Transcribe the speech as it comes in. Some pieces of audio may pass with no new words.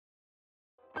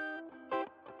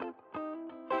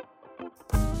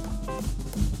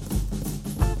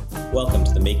Welcome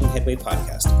to the Making Headway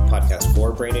podcast, a podcast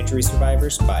for brain injury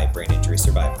survivors by brain injury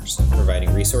survivors,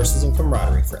 providing resources and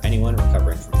camaraderie for anyone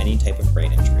recovering from any type of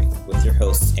brain injury, with your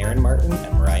hosts Aaron Martin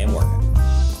and Mariah Morgan.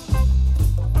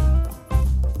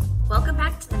 Welcome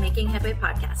back to the Making Headway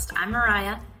podcast. I'm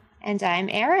Mariah. And I'm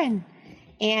Aaron.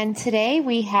 And today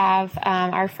we have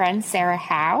our friend Sarah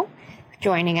Howe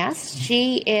joining us.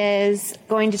 She is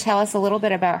going to tell us a little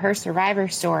bit about her survivor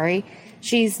story.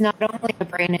 She's not only a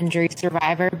brain injury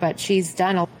survivor, but she's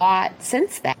done a lot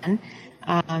since then.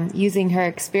 Using her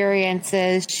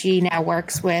experiences, she now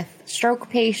works with stroke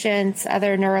patients,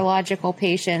 other neurological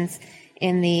patients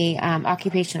in the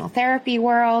occupational therapy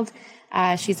world.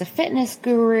 She's a fitness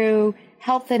guru,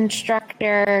 health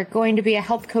instructor, going to be a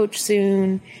health coach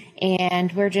soon.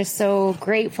 And we're just so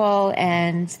grateful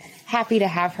and happy to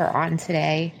have her on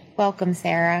today. Welcome,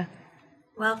 Sarah.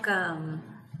 Welcome.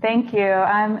 Thank you.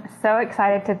 I'm so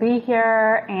excited to be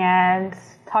here and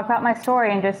talk about my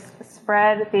story and just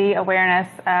spread the awareness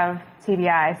of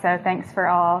TBI. So thanks for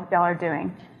all y'all are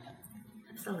doing.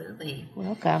 Absolutely.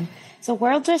 Welcome. So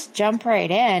we'll just jump right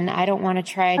in. I don't want to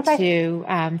try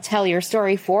to tell your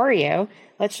story for you.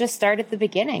 Let's just start at the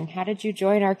beginning. How did you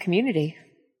join our community?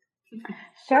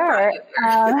 Sure.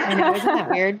 I know, isn't that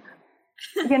weird?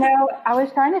 You know, I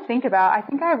was trying to think about, I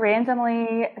think I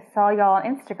randomly saw y'all on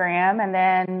Instagram and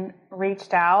then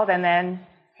reached out, and then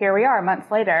here we are months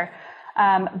later.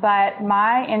 But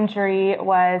my injury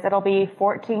it'll be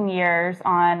 14 years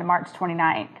on March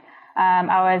 29th.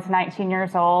 I was 19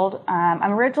 years old.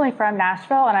 I'm originally from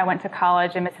Nashville, and I went to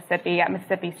college in Mississippi at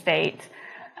Mississippi State.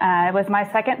 It was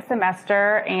my second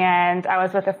semester, and I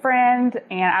was with a friend,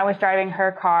 and I was driving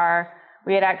her car.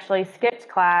 We had actually skipped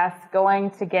class going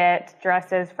to get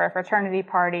dresses for a fraternity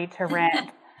party to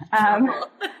rent.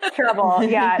 Trouble,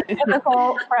 yeah,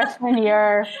 typical freshman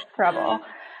year trouble.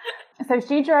 So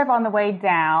she drove on the way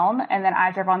down, and then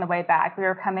I drove on the way back. We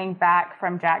were coming back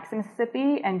from Jackson,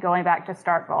 Mississippi, and going back to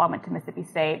Starkville. I went to Mississippi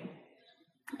State.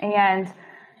 And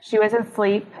she was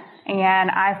asleep, and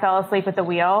I fell asleep at the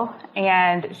wheel,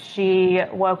 and she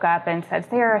woke up and said,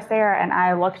 Sarah, Sarah, and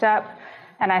I looked up,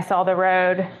 and I saw the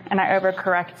road, and I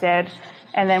overcorrected,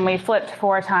 and then we flipped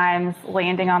 4 times,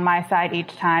 landing on my side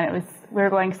each time. We were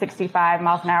going 65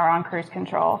 miles an hour on cruise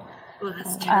control. Oh,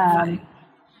 that's terrifying.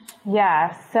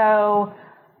 Yeah, so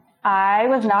I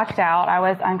was knocked out. I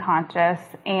was unconscious,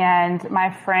 and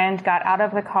my friend got out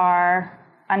of the car.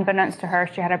 Unbeknownst to her,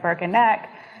 she had a broken neck.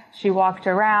 She walked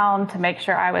around to make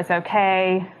sure I was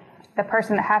okay. The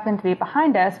person that happened to be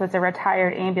behind us was a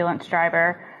retired ambulance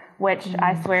driver, which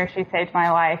I swear she saved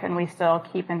my life, and we still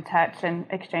keep in touch and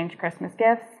exchange Christmas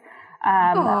gifts.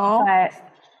 But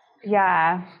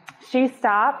yeah, she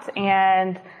stopped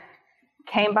and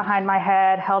came behind my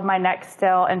head, held my neck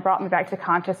still, and brought me back to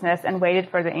consciousness and waited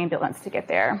for the ambulance to get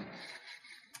there.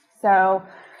 So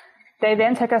they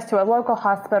then took us to a local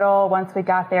hospital. Once we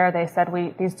got there, they said,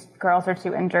 these girls are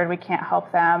too injured, we can't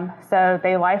help them. So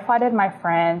they life-flighted my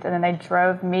friend, and then they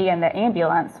drove me in the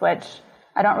ambulance, which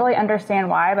I don't really understand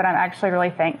why, but I'm actually really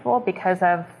thankful because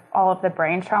of all of the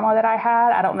brain trauma that I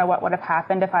had. I don't know what would have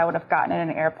happened if I would have gotten in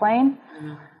an airplane.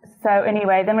 Mm-hmm. So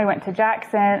anyway, then we went to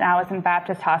Jackson. I was in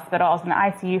Baptist Hospital. I was in the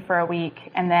ICU for a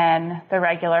week, and then the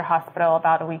regular hospital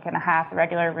about a week and a half, the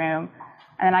regular room.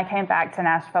 And then I came back to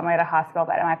Nashville. We had a hospital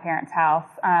bed at my parents' house.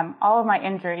 All of my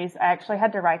injuries, I actually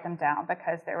had to write them down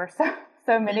because there were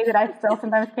so many that I still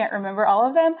sometimes can't remember all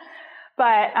of them.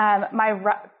 But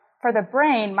for the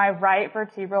brain, my right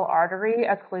vertebral artery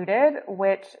occluded,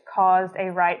 which caused a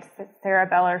right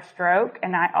cerebellar stroke,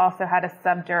 and I also had a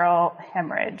subdural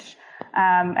hemorrhage.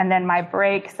 And then my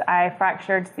brakes, I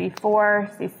fractured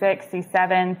C4, C6,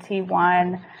 C7,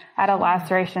 T1, had a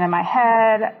laceration in my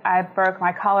head. I broke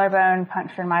my collarbone,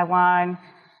 punctured my lung,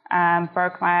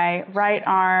 broke my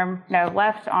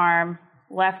left arm,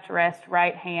 left wrist,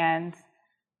 right hand.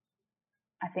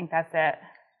 I think that's it.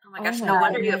 Oh my gosh, no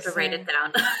wonder you have to write it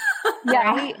down.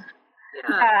 Yeah. Right?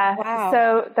 Yeah. Wow.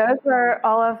 So those were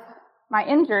all of my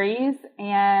injuries,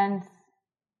 and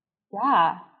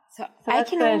yeah. So I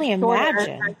can only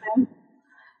imagine.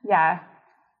 Yeah.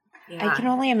 I can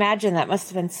only imagine that must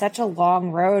have been such a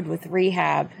long road with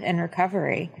rehab and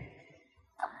recovery.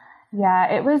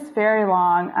 Yeah, it was very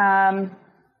long.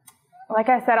 Like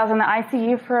I said, I was in the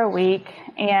ICU for a week,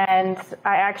 and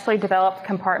I actually developed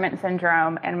compartment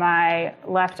syndrome in my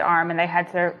left arm, and they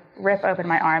had to rip open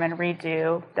my arm and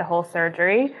redo the whole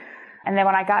surgery. And then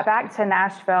when I got back to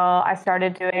Nashville, I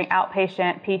started doing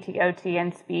outpatient PT, OT,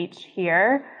 and speech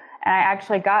here. And I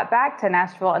actually got back to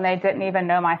Nashville and they didn't even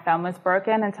know my thumb was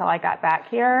broken until I got back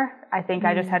here. I think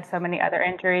I just had so many other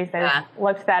injuries. They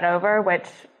looked that over, which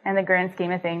in the grand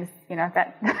scheme of things,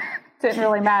 that didn't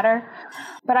really matter.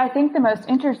 But I think the most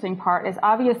interesting part is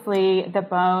obviously the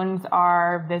bones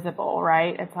are visible,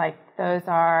 right? It's like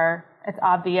it's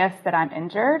obvious that I'm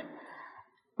injured.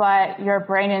 But your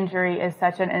brain injury is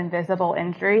such an invisible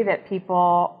injury that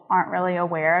people aren't really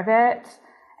aware of it.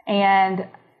 And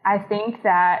I think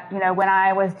that, when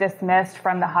I was dismissed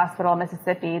from the hospital in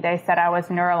Mississippi, they said I was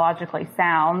neurologically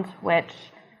sound, which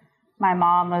my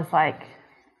mom was like,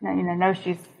 no,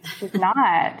 she's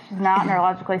not. She's not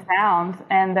neurologically sound.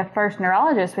 And the first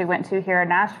neurologist we went to here in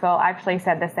Nashville actually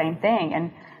said the same thing.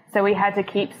 And so we had to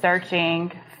keep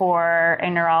searching for a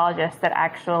neurologist that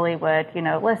actually would,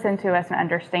 listen to us and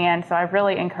understand. So I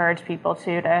really encourage people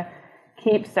to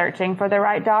keep searching for the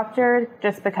right doctor.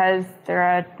 Just because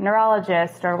they're a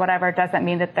neurologist or whatever doesn't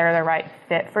mean that they're the right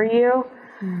fit for you.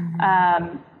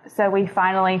 Mm-hmm. So we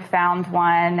finally found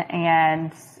one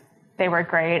and they were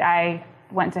great. I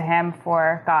went to him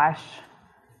for,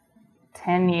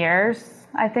 10 years,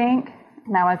 I think.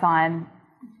 And I was on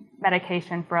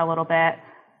medication for a little bit,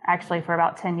 actually for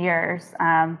about 10 years,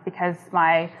 because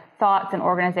my thoughts and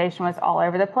organization was all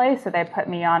over the place. So they put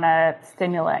me on a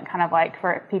stimulant, kind of like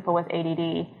for people with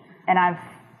ADD. And I've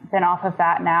been off of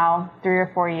that now 3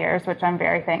 or 4 years, which I'm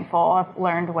very thankful. I've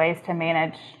learned ways to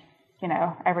manage,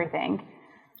 everything.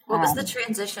 What was the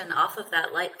transition off of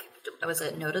that like? Was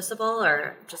it noticeable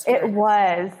or just? It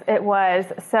was.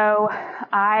 So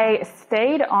I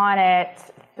stayed on it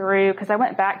because I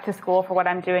went back to school for what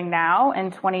I'm doing now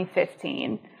in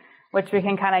 2015, which we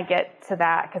can kind of get to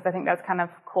that because I think that's kind of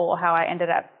cool how I ended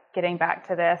up getting back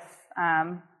to this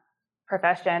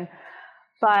profession.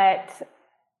 But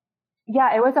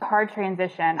yeah, it was a hard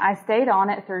transition. I stayed on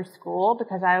it through school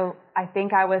because I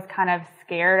think I was kind of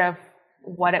scared of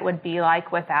what it would be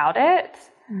like without it.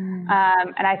 And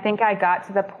I think I got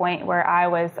to the point where I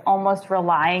was almost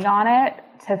relying on it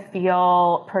to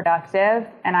feel productive.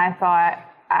 And I thought,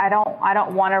 I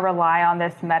don't want to rely on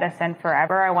this medicine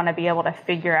forever. I want to be able to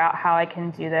figure out how I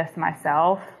can do this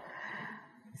myself.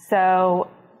 So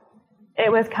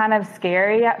it was kind of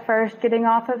scary at first getting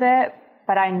off of it,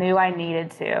 but I knew I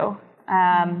needed to.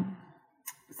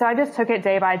 So I just took it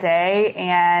day by day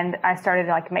and I started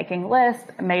making lists,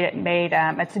 made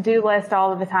a to-do list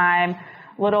all of the time,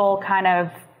 little kind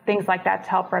of things like that to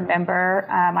help remember.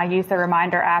 I use the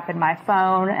reminder app in my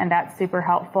phone and that's super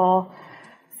helpful.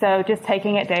 So just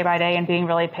taking it day by day and being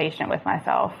really patient with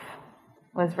myself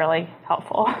was really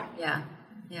helpful. Yeah.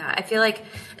 I feel like,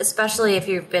 especially if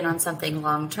you've been on something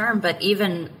long term, but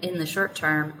even in the short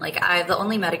term, the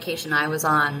only medication I was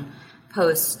on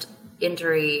post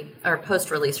injury or post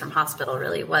release from hospital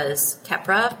really was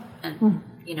Keppra and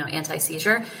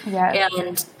anti-seizure. Yes.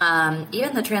 And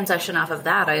even the transition off of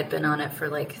that, I had been on it for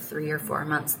 3 or 4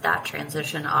 months. That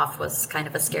transition off was kind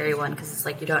of a scary one because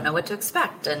it's you don't know what to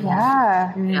expect. And,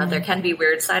 there can be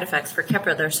weird side effects for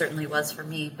Keppra. There certainly was for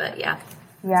me, but yeah.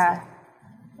 Yeah.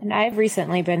 And I've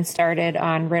recently been started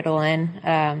on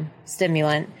Ritalin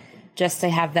stimulant just to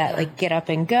have that get up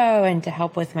and go and to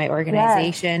help with my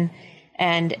organization. Yes.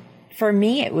 And for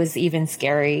me, it was even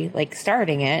scary,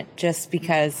 starting it just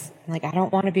because I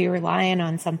don't want to be relying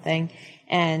on something.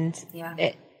 And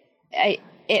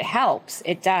it helps.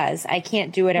 It does. I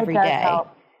can't do it every day. Help.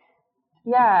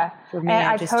 Yeah. For me, and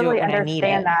I just totally do it when understand I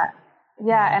need it. That.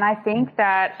 Yeah. And I think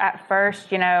that at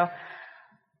first,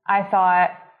 I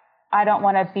thought, I don't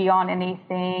want to be on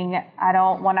anything. I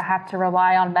don't want to have to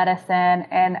rely on medicine.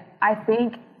 And I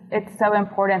think it's so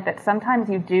important that sometimes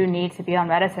you do need to be on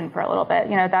medicine for a little bit.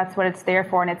 That's what it's there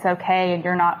for and it's okay and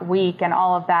you're not weak and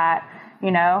all of that,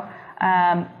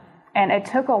 and it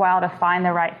took a while to find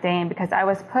the right thing because I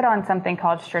was put on something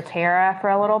called Strattera for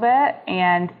a little bit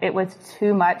and it was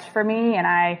too much for me and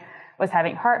I was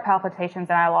having heart palpitations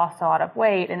and I lost a lot of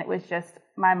weight and it was just,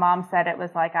 my mom said it was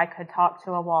like I could talk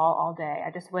to a wall all day.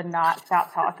 I just would not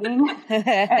stop talking.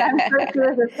 And I'm sure she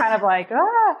was just kind of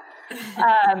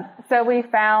so we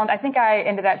found, I think I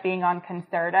ended up being on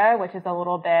Concerta, which is a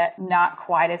little bit not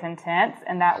quite as intense,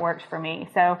 and that worked for me.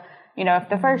 So, if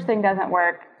the first thing doesn't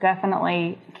work,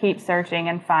 definitely keep searching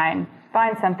and find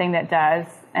something that does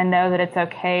and know that it's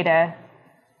okay to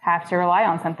have to rely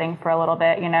on something for a little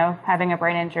bit. Having a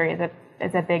brain injury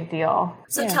is a big deal.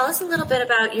 So tell us a little bit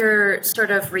about your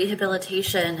sort of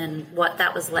rehabilitation and what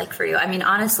that was like for you. I mean,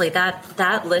 honestly,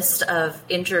 that list of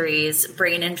injuries,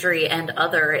 brain injury and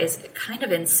other, is kind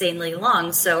of insanely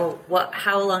long. So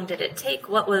how long did it take?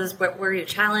 What were your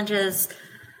challenges?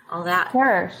 All that?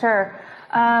 Sure.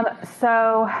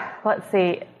 So let's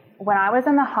see. when I was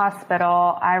in the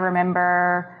hospital, I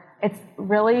remember it's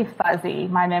really fuzzy,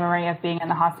 my memory of being in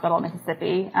the hospital in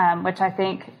Mississippi, which I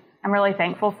think I'm really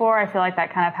thankful for. I feel like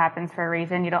that kind of happens for a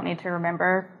reason. You don't need to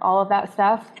remember all of that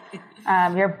stuff.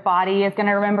 Your body is going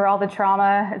to remember all the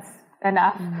trauma. It's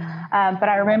enough. But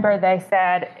I remember they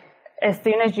said, as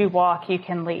soon as you walk, you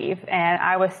can leave. And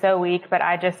I was so weak, but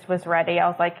I just was ready. I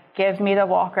was like, give me the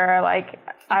walker. Like,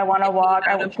 I want to walk.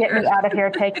 Get me out of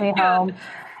here. Take me home.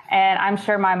 And I'm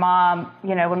sure my mom,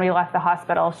 you know, when we left the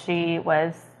hospital, she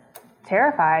was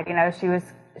terrified. You know,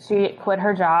 she quit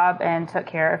her job and took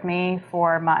care of me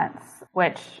for months,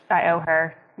 which I owe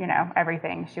her, you know,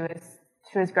 everything. She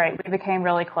was great. We became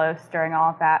really close during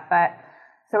all of that. But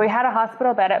so we had a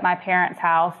hospital bed at my parents'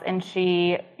 house, and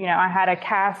she, you know, I had a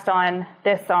cast on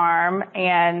this arm,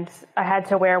 and I had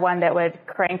to wear one that would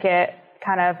crank it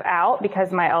kind of out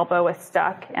because my elbow was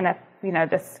stuck in a, you know,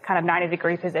 this kind of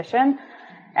 90-degree position.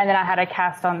 And then I had a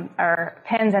cast on, or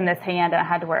pins in this hand, and I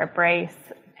had to wear a brace.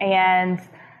 And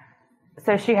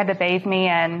so she had to bathe me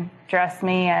and dress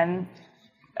me and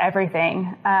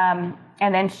everything.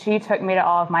 And then she took me to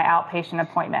all of my outpatient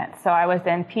appointments. So I was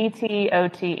in PT,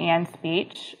 OT, and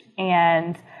speech.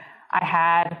 And I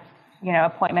had, you know,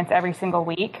 appointments every single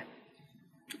week.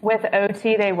 With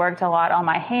OT, they worked a lot on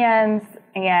my hands,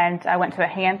 and I went to a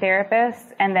hand therapist.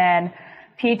 And then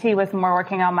PT was more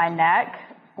working on my neck,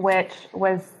 which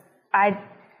was, I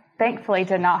thankfully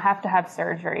did not have to have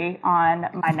surgery on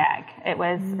my neck. It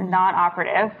was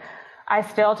non-operative. I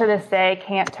still to this day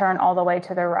can't turn all the way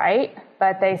to the right,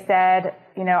 but they said,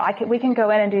 you know, we can go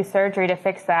in and do surgery to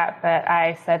fix that. But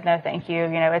I said, no, thank you.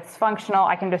 You know, it's functional.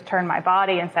 I can just turn my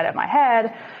body instead of my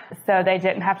head. So they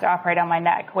didn't have to operate on my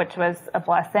neck, which was a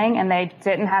blessing. And they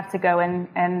didn't have to go in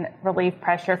and relieve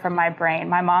pressure from my brain.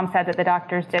 My mom said that the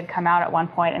doctors did come out at one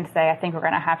point and say, I think we're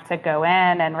going to have to go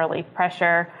in and relieve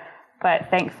pressure. But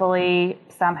thankfully,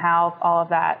 somehow all of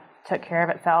that took care of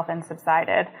itself and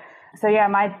subsided. So yeah,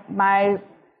 my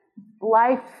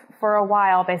life for a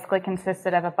while basically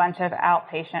consisted of a bunch of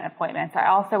outpatient appointments. I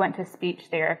also went to speech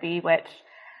therapy, which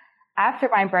after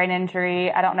my brain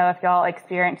injury, I don't know if y'all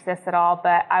experienced this at all,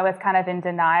 but I was kind of in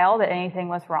denial that anything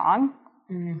was wrong.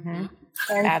 Mm-hmm.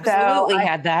 And absolutely so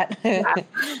had that.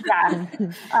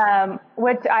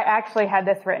 Which I actually had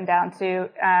this written down too.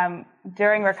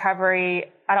 During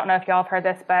recovery, I don't know if y'all have heard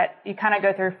this, but you kind of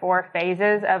go through 4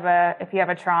 phases of if you have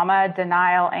a trauma: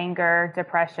 denial, anger,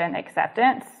 depression,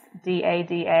 acceptance,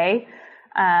 DADA.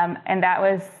 And that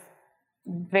was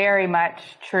very much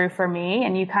true for me.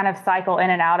 And you kind of cycle in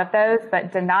and out of those,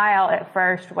 but denial at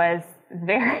first was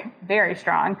very, very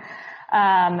strong.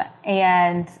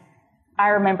 And I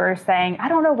remember saying, I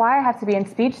don't know why I have to be in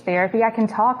speech therapy. I can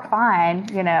talk fine,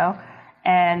 you know.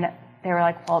 And they were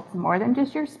like, well, it's more than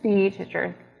just your speech. It's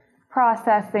your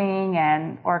processing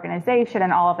and organization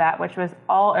and all of that, which was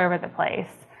all over the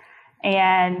place.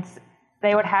 And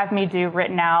they would have me do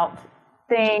written out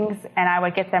things, and I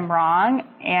would get them wrong.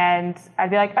 And I'd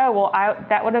be like, oh, well,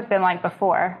 that would have been like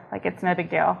before. Like, it's no big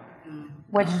deal.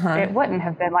 Which it wouldn't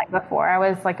have been like before. I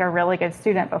was like a really good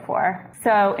student before.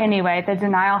 So anyway, the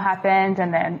denial happened,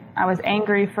 and then I was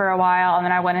angry for a while, and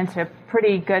then I went into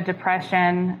pretty good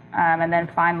depression, and then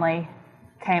finally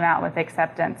came out with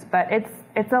acceptance. But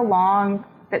it's a long,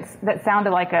 that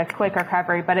sounded like a quick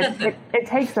recovery, but it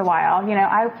takes a while. You know,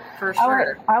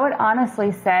 I would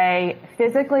honestly say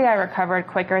physically I recovered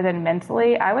quicker than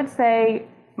mentally. I would say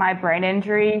my brain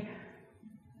injury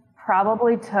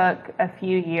probably took a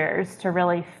few years to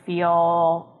really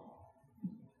feel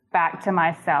back to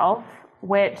myself,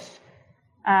 which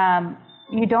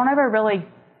you don't ever really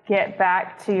get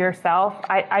back to yourself.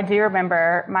 I do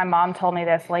remember my mom told me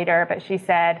this later, but she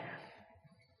said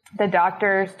the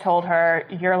doctors told her,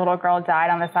 your little girl died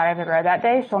on the side of the road that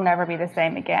day. She'll never be the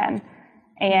same again.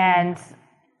 And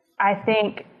I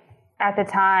think at the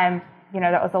time, you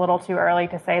know, that was a little too early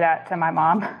to say that to my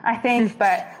mom, I think,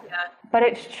 but but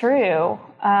it's true.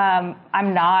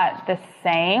 I'm not the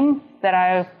same that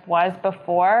I was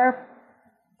before,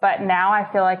 but now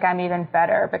I feel like I'm even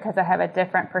better because I have a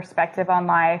different perspective on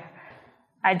life.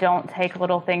 I don't take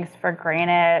little things for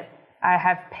granted. I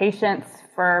have patience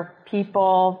for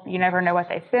people. You never know what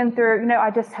they've been through. You know,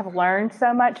 I just have learned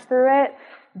so much through it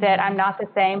that I'm not the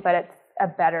same, but it's a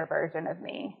better version of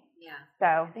me. Yeah.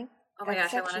 So oh my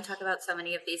gosh, I want to talk about so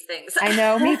many of these things. I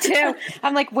know, me too.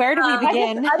 I'm like, where do we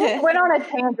begin? I just went on a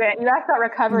tangent. You asked about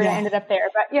recovery and ended up there,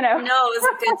 but you know. No, it was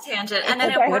a good tangent and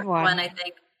an important one, I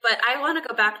think. But I want to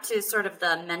go back to sort of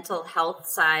the mental health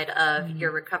side of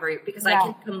your recovery because I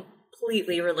can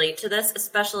completely relate to this,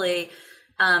 especially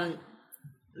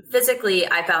physically.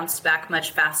 I bounced back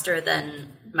much faster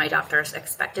than my doctors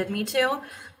expected me to.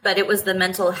 but it was the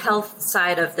mental health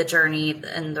side of the journey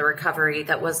and the recovery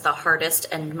that was the hardest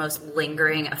and most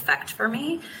lingering effect for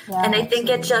me. Yeah, and I think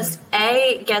it just,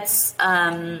 gets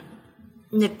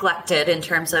neglected in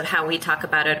terms of how we talk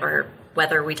about it or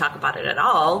whether we talk about it at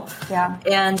all. Yeah.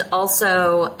 And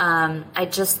also, I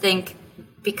just think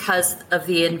because of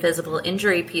the invisible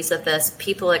injury piece of this,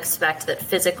 people expect that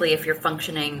physically, if you're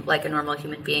functioning like a normal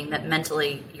human being, that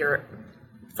mentally you're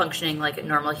functioning like a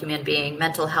normal human being,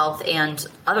 mental health and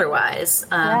otherwise,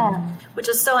 which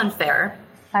is so unfair.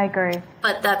 I agree.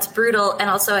 But that's brutal. And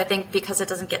also, I think because it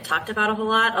doesn't get talked about a whole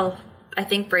lot, I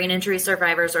think brain injury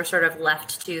survivors are sort of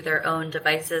left to their own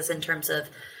devices in terms of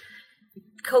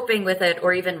coping with it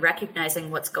or even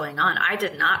recognizing what's going on. I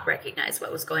did not recognize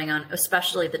what was going on,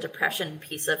 especially the depression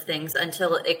piece of things,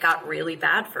 until it got really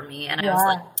bad for me. And I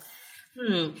was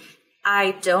like,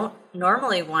 I don't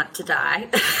normally want to die.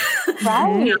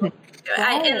 Right. You know?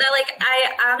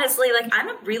 I honestly, I'm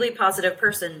a really positive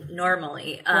person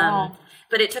normally.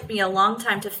 But it took me a long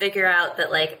time to figure out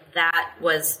that that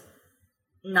was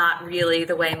not really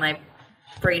the way my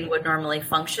brain would normally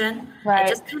function. Right. I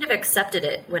just kind of accepted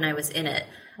it when I was in it.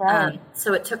 Right.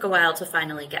 So it took a while to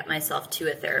finally get myself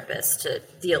to a therapist to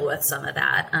deal with some of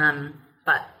that.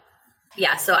 But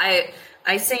yeah, so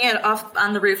I sing it off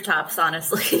on the rooftops,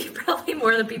 honestly, probably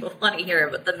more than people want to hear,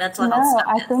 but the mental health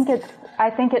stuff. I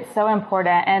think it's so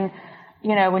important. And,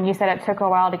 when you said it took a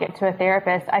while to get to a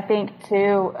therapist, I think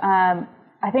too,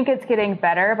 I think it's getting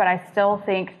better, but I still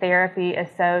think therapy is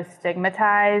so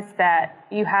stigmatized that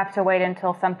you have to wait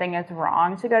until something is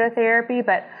wrong to go to therapy.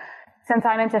 But since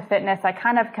I'm into fitness, I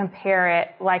kind of compare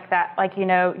it like that.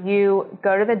 You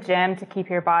go to the gym to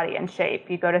keep your body in shape.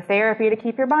 You go to therapy to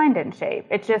keep your mind in shape.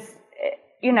 It just,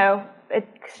 it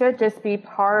should just be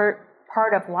part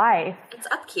of life. It's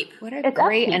upkeep. What a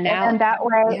great analogy. And that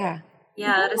way,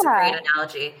 yeah, that is a great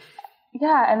analogy.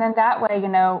 Yeah, and then that way,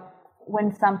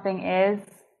 when something is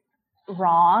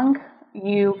wrong,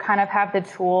 you kind of have the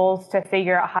tools to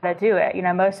figure out how to do it.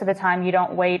 Most of the time you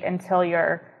don't wait until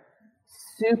you're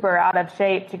super out of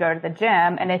shape to go to the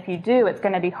gym. And if you do, it's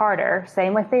going to be harder.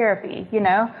 Same with therapy,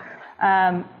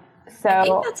 I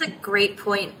think that's a great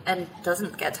point and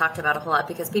doesn't get talked about a whole lot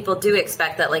because people do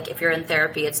expect that if you're in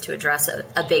therapy, it's to address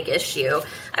a big issue.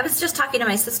 I was just talking to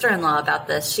my sister-in-law about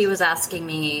this. She was asking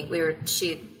me,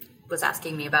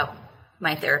 about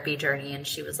my therapy journey, and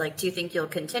she was like, do you think you'll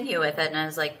continue with it? And I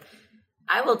was like,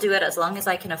 I will do it as long as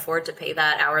I can afford to pay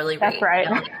that hourly rate. That's right.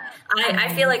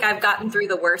 I feel like I've gotten through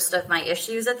the worst of my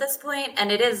issues at this point,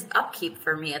 and it is upkeep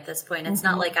for me at this point. It's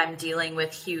not like I'm dealing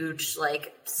with huge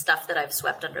stuff that I've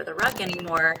swept under the rug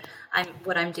anymore.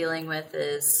 What I'm dealing with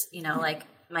is,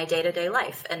 my day-to-day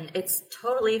life, and it's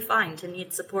totally fine to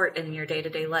need support in your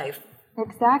day-to-day life.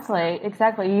 Exactly.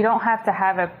 You don't have to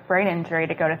have a brain injury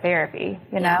to go to therapy,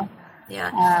 know?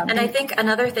 Yeah. And I think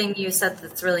another thing you said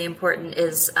that's really important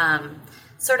is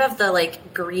sort of the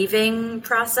grieving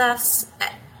process.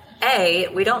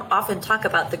 We don't often talk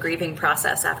about the grieving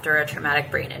process after a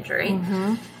traumatic brain injury.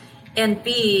 Mm-hmm. And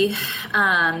B,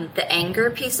 the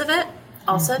anger piece of it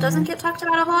also doesn't get talked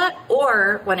about a lot.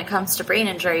 Or when it comes to brain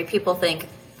injury, people think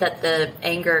that the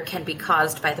anger can be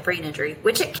caused by the brain injury,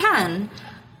 which it can,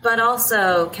 but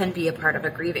also can be a part of a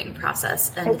grieving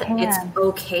process. And it's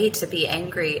okay to be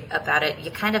angry about it. You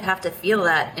kind of have to feel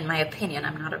that, in my opinion.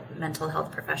 I'm not a mental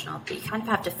health professional, but you kind of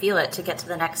have to feel it to get to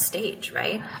the next stage,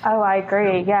 right? Oh, I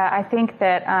agree. Yeah, I think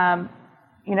that, I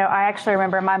actually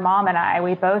remember my mom and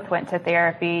we both went to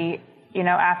therapy,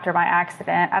 after my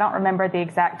accident. I don't remember the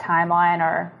exact timeline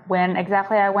or when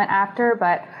exactly I went after,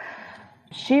 but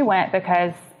she went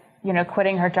because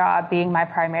quitting her job, being my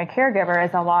primary caregiver,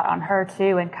 is a lot on her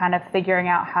too, and kind of figuring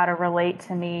out how to relate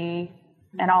to me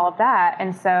and all of that.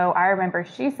 And so I remember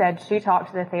she said she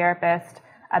talked to the therapist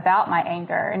about my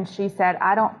anger, and she said,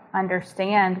 I don't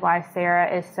understand why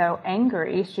Sarah is so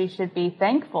angry. She should be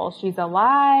thankful she's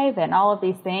alive and all of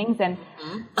these things. And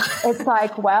it's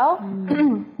like, well,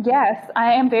 yes,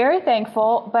 I am very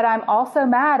thankful, but I'm also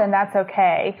mad, and that's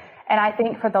okay. And I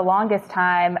think for the longest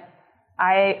time,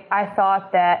 I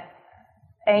thought that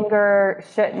anger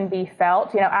shouldn't be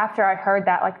felt. After I heard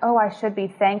that, I should be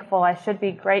thankful, I should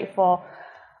be grateful,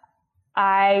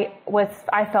 I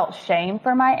felt shame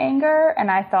for my anger,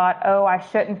 and I thought, I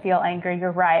shouldn't feel angry.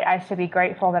 You're right. I should be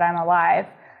grateful that I'm alive.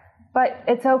 But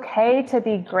it's okay to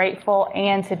be grateful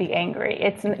and to be angry.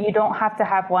 You don't have to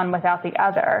have one without the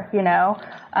other,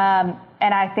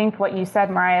 And I think what you said,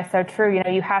 Mariah, is so true.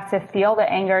 You have to feel the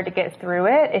anger to get through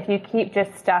it. If you keep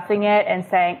just stuffing it and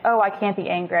saying, I can't be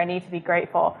angry, I need to be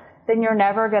grateful, then you're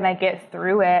never going to get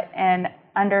through it and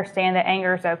understand that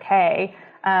anger is okay.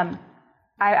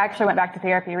 I actually went back to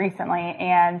therapy recently,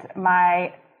 and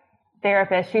my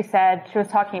therapist, she said, she was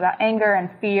talking about anger and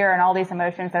fear and all these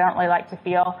emotions that I don't really like to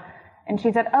feel. And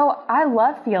she said, oh, I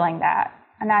love feeling that.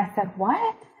 And I said,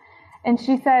 what? And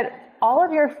she said, all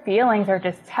of your feelings are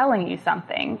just telling you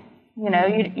something. You know,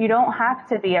 you don't have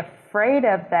to be afraid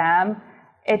of them.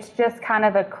 It's just kind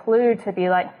of a clue to be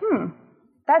like,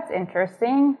 that's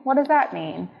interesting. What does that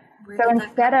mean? So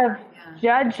instead of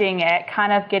judging it,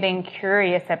 kind of getting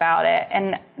curious about it.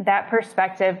 And that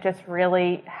perspective just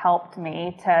really helped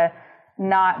me to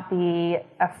not be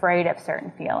afraid of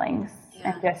certain feelings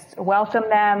and just welcome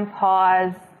them,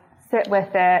 pause, sit with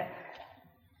it,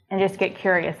 and just get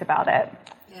curious about it.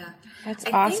 Yeah. That's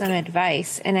awesome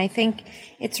advice. And I think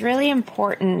it's really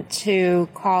important to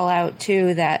call out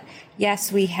too that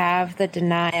yes, we have the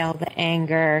denial, the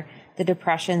anger, the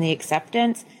depression, the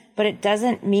acceptance, but it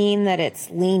doesn't mean that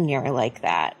it's linear like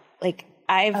that. Like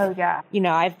I've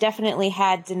definitely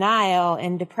had denial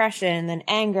and depression and then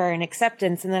anger and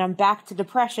acceptance, and then I'm back to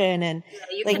depression and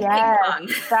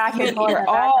back and forth. We're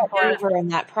all over in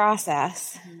that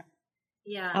process.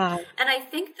 Yeah. And I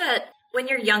think that when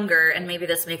you're younger, and maybe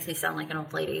this makes me sound like an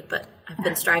old lady, but I've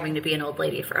been striving to be an old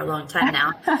lady for a long time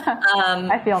now.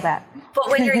 I feel that. But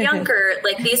when you're younger,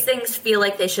 like these things feel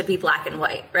like they should be black and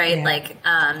white, right? Yeah. Like,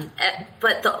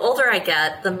 but the older I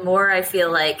get, the more I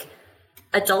feel like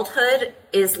adulthood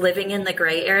is living in the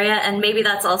gray area. And maybe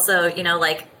that's also, you know,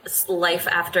 like life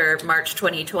after March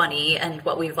 2020 and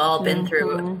what we've all been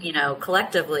through, you know,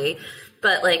 collectively.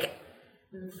 But like,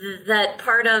 that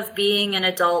part of being an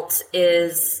adult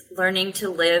is learning to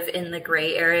live in the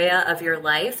gray area of your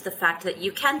life. The fact that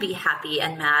you can be happy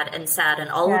and mad and sad and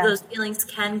all of those feelings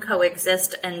can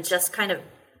coexist, and just kind of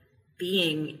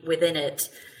being within it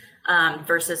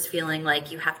versus feeling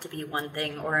like you have to be one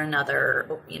thing or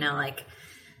another, you know, like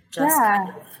just kind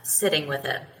of sitting with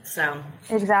it. So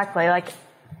exactly. Like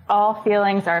all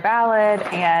feelings are valid,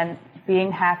 and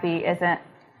being happy isn't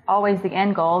always the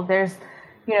end goal. There's,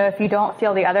 you know, if you don't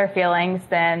feel the other feelings,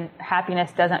 then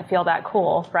happiness doesn't feel that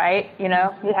cool, right? You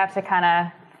know, you have to kind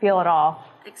of feel it all.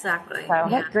 Exactly. So,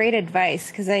 what great advice,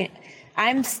 because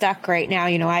I'm stuck right now.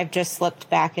 You know, I've just slipped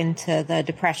back into the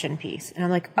depression piece, and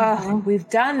I'm like, we've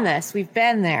done this, we've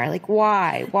been there. Like,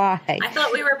 why? I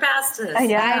thought we were past this.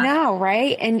 I know,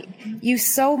 right? And you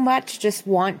so much just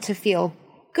want to feel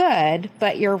good,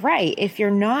 but you're right. If you're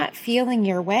not feeling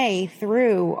your way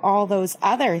through all those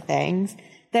other things,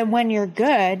 then when you're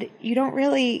good, you don't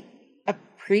really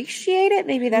appreciate it.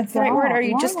 Maybe that's the right word. Or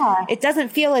you just, it doesn't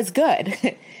feel as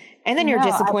good. And then you're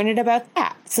disappointed about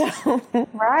that. So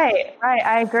Right.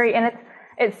 I agree. And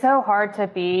it's so hard to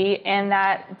be in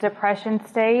that depression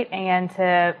state and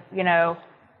to, you know,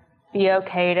 be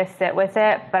okay to sit with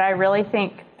it. But I really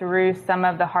think through some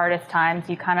of the hardest times,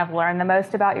 you kind of learn the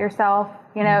most about yourself.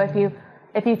 You know, if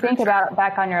you think about it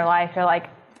back on your life, you're like,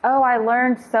 oh, I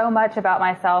learned so much about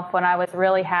myself when I was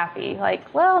really happy.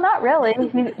 Like, well, not really.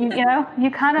 You know, you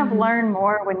kind of learn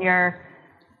more when you're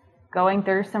going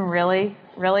through some really,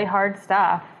 really hard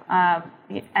stuff. And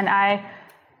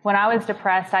when I was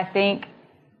depressed, I think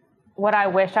what I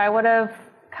wish I would have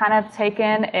kind of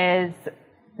taken is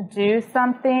do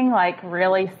something like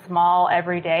really small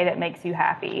every day that makes you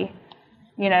happy.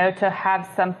 You know, to have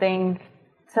something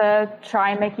to try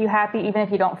and make you happy, even if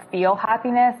you don't feel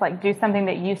happiness, like do something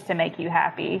that used to make you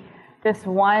happy. Just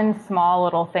one small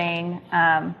little thing.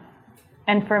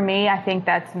 And for me, I think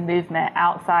that's movement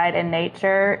outside in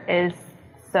nature is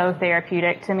so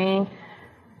therapeutic to me.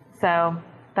 So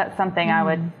that's something I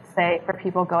would say for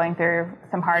people going through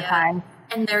some hard times.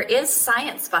 And there is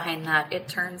science behind that, it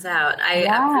turns out. I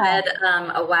read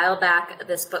a while back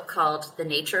this book called The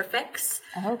Nature Fix.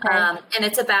 Okay. And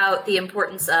it's about the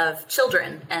importance of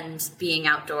children and being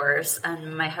outdoors.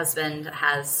 And my husband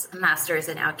has a master's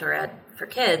in outdoor ed for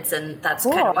kids. And that's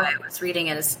kind of why I was reading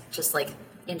it, is just like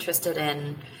interested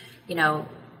in, you know,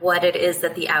 what it is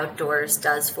that the outdoors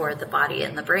does for the body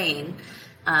and the brain.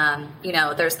 You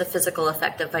know, there's the physical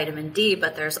effect of vitamin D,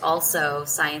 but there's also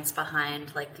science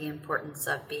behind like the importance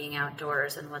of being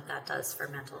outdoors and what that does for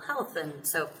mental health. And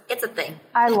so it's a thing.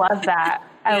 I love that.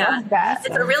 I love that.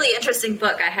 It's a really interesting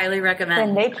book. I highly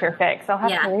recommend. The Nature Fix. I'll have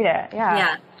to read it.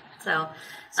 Yeah. So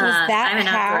is that I'm an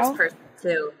outdoors person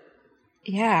too.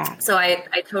 Yeah. So I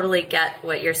totally get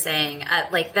what you're saying.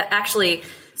 Like that actually,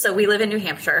 so we live in New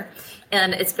Hampshire,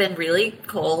 and it's been really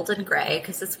cold and gray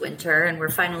because it's winter, and we're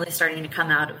finally starting to come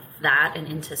out of that and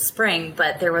into spring.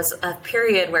 But there was a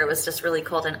period where it was just really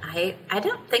cold, and I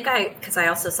don't think because I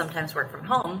also sometimes work from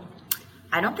home,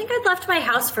 I don't think I'd left my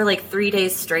house for like 3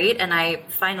 days straight, and I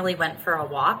finally went for a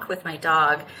walk with my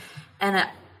dog, and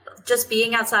just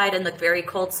being outside in the very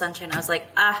cold sunshine, I was like,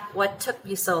 what took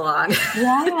me so long?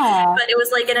 Yeah. But it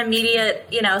was like an immediate,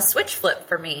 switch flip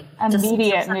for me.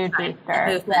 Immediate mood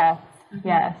booster. Yes.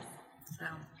 Yes. So,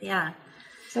 yeah.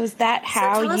 So is that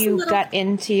how you got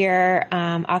into your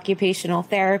occupational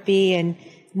therapy and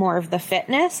more of the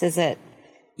fitness? Is it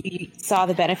you saw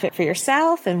the benefit for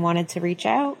yourself and wanted to reach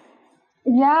out?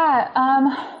 Yeah.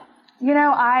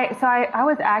 I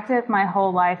was active my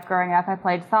whole life growing up. I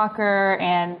played soccer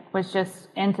and was just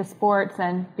into sports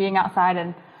and being outside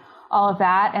and all of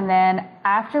that. And then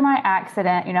after my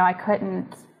accident, I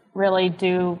couldn't really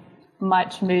do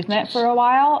much movement for a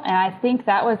while. And I think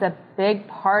that was a big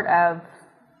part of,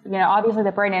 obviously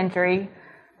the brain injury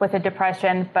with the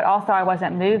depression, but also I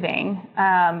wasn't moving.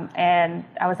 And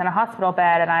I was in a hospital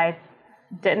bed and I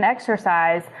didn't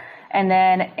exercise. And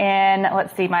then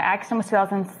my accident was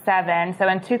 2007. So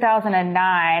in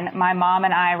 2009, my mom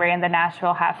and I ran the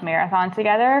Nashville Half Marathon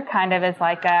together, kind of as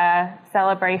like a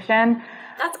celebration.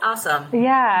 That's awesome.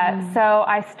 Yeah. So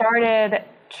I started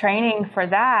training for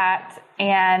that.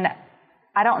 And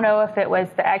I don't know if it was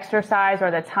the exercise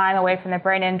or the time away from the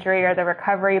brain injury or the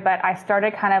recovery, but I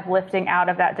started kind of lifting out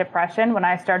of that depression when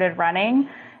I started running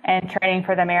and training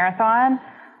for the marathon.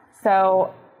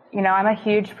 So, I'm a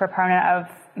huge proponent of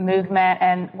movement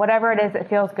and whatever it is that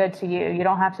feels good to you. You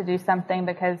don't have to do something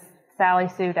because Sally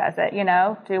Sue does it,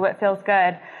 do what feels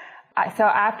good. So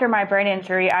after my brain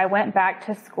injury, I went back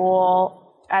to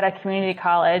school at a community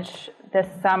college this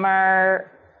summer,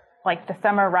 like the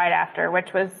summer right after,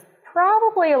 which was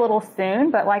probably a little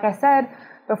soon. But like I said,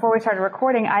 before we started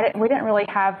recording, we didn't really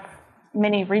have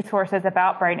many resources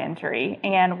about brain injury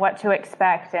and what to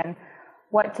expect and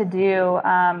what to do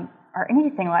or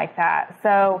anything like that.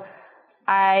 So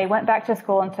I went back to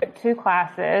school and took 2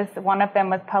 classes. One of them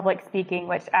was public speaking,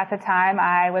 which at the time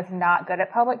I was not good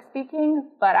at public speaking.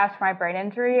 But after my brain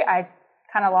injury, I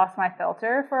kind of lost my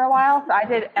filter for a while. So I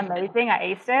did amazing. I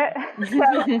aced it.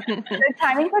 So good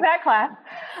timing for that class.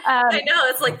 I know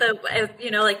it's like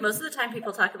like most of the time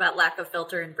people talk about lack of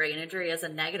filter and brain injury as a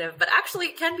negative, but actually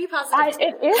it can be positive.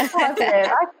 It is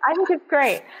positive. I think it's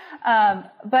great.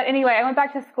 But anyway, I went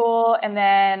back to school and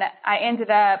then I ended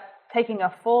up taking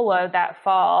a full load that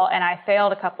fall and I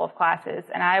failed a couple of classes,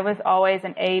 and I was always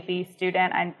an A-B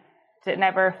student. I didn't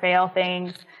ever fail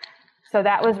things. So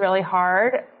that was really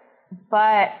hard.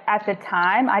 But at the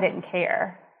time I didn't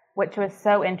care, which was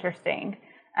so interesting.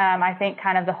 I think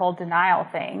kind of the whole denial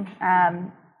thing.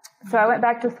 So I went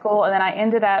back to school and then I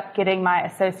ended up getting my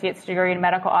associate's degree in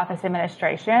medical office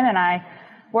administration, and I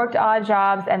worked odd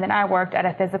jobs, and then I worked at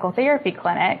a physical therapy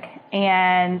clinic,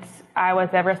 and I was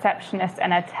a receptionist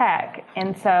and a tech.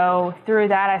 And so through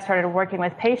that, I started working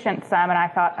with patients some, and I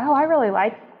thought, I really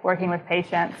like working with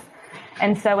patients.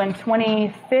 And so in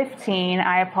 2015,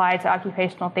 I applied to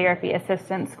occupational therapy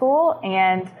assistant school,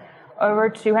 and over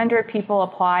 200 people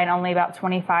apply and only about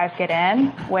 25 get in,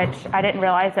 which I didn't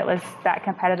realize it was that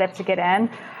competitive to get in.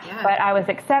 Yeah. But I was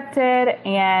accepted,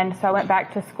 and so I went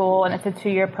back to school, and it's a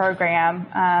 2-year program.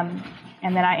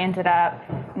 And then I ended up,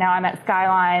 now I'm at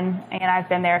Skyline, and I've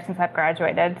been there since I've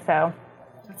graduated. So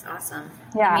that's awesome.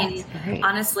 Yeah. I mean,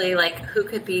 honestly, like, who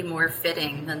could be more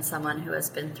fitting than someone who has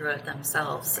been through it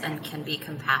themselves and can be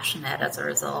compassionate as a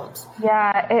result?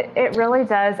 Yeah, it really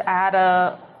does add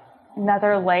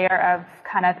another layer of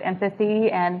kind of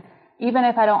empathy. And even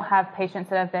if I don't have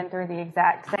patients that have been through the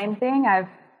exact same thing,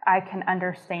 I can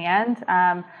understand.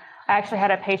 I actually had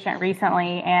a patient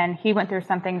recently, and he went through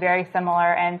something very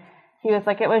similar, and he was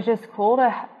like, it was just cool to,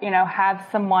 have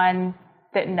someone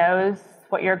that knows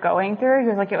what you're going through. He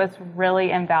was like, it was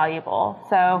really invaluable.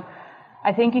 So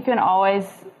I think you can always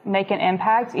make an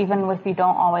impact, even if you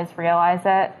don't always realize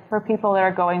it, for people that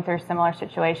are going through similar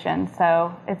situations.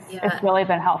 So it's really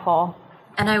been helpful.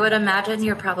 And I would imagine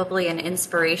you're probably an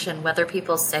inspiration, whether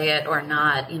people say it or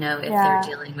not, if they're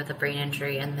dealing with a brain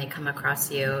injury and they come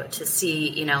across you, to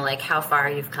see, like how far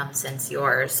you've come since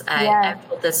yours. I've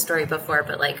told this story before,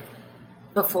 but like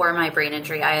before my brain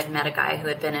injury, I had met a guy who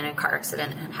had been in a car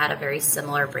accident and had a very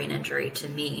similar brain injury to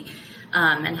me,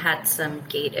 and had some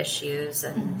gait issues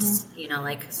and,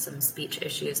 like some speech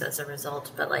issues as a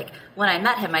result. But like when I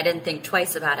met him, I didn't think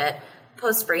twice about it.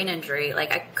 Post brain injury,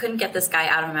 like I couldn't get this guy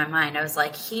out of my mind. I was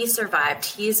like, he survived.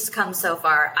 He's come so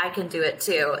far. I can do it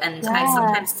too. And I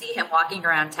sometimes see him walking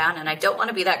around town, and I don't want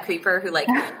to be that creeper who like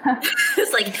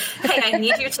is like, hey, I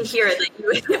need you to hear that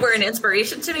you were an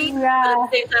inspiration to me. Yeah. But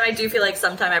at the same time, I do feel like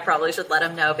sometime I probably should let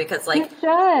him know, because like he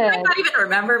might not even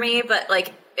remember me, but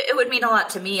like it would mean a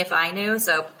lot to me if I knew.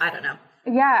 So I don't know.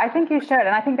 Yeah, I think you should.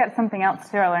 And I think that's something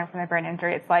else too I learned from the brain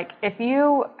injury. It's like, if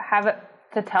you have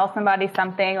to tell somebody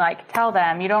something, like tell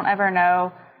them. You don't ever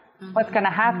know what's going to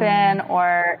happen,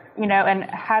 or, and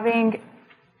having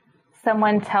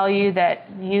someone tell you that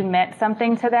you meant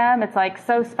something to them, it's like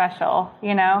so special,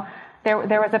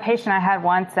 There was a patient I had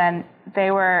once, and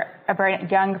they were a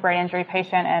young brain injury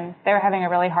patient, and they were having a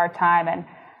really hard time. And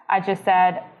I just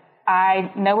said,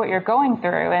 I know what you're going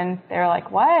through. And they were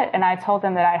like, what? And I told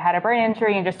them that I had a brain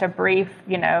injury and just a brief,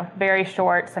 very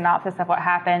short synopsis of what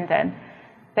happened. And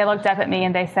they looked up at me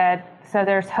and they said, so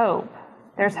there's hope.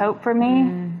 There's hope for me.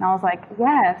 And I was like,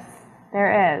 yes,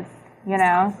 there is,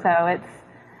 so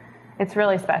it's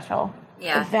really special.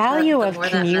 Yeah. The value of more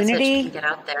community. That message can get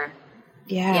out there.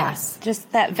 Yeah. Yes.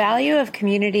 Just that value of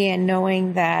community and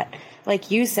knowing that,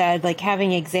 like you said, like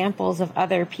having examples of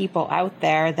other people out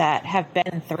there that have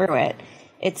been through it.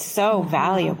 It's so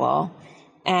valuable.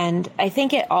 And I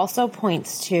think it also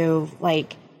points to,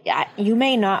 like, you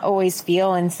may not always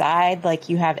feel inside like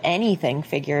you have anything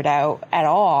figured out at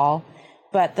all,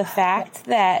 but the fact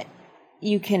that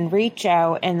you can reach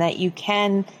out and that you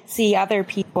can see other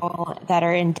people that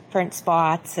are in different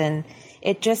spots, and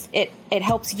it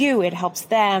helps you, it helps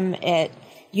them.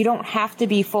 You don't have to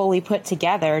be fully put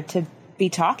together to be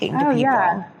talking to people.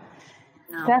 Yeah.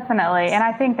 No. Definitely. And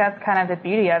I think that's kind of the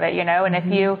beauty of it, and if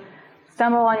you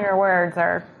stumble on your words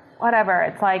or whatever,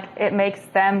 it's like it makes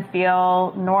them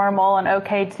feel normal and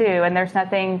okay too, and there's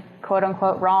nothing quote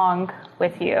unquote wrong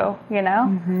with you,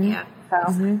 Yeah.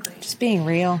 So Just being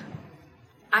real.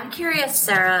 I'm curious,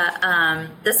 Sarah,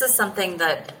 this is something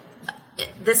that,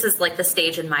 this is like the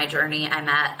stage in my journey I'm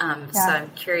at, so I'm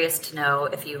curious to know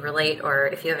if you relate or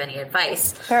if you have any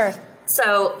advice. Sure.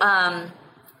 So,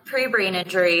 pre-brain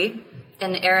injury,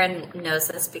 and Erin knows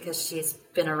this because she's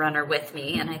been a runner with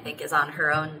me and I think is on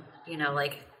her own,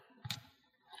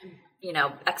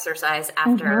 exercise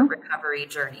after recovery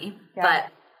journey. Yeah.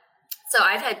 But so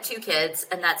I've had 2 kids,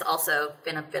 and that's also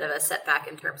been a bit of a setback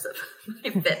in terms of my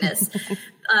fitness.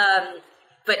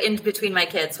 But in between my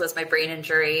kids was my brain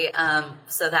injury.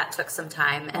 So that took some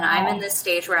time. And I'm in this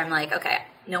stage where I'm like, okay,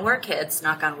 no more kids,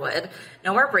 knock on wood.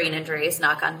 No more brain injuries,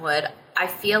 knock on wood. I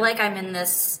feel like I'm in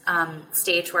this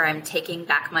stage where I'm taking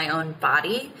back my own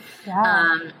body.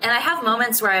 Yeah. And I have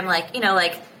moments where I'm like,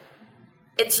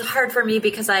 it's hard for me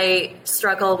because I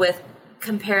struggle with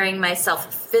comparing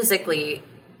myself physically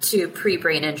to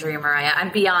pre-brain injury, Mariah. I'm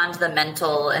beyond the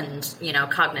mental and,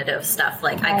 cognitive stuff.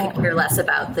 Like, I could care less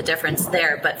about the difference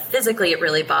there, but physically it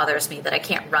really bothers me that I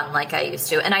can't run like I used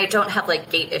to. And I don't have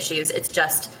like gait issues. It's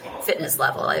just fitness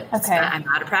level. I'm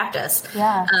out of practice.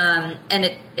 Yeah.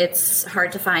 And it's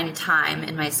hard to find time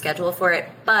in my schedule for it.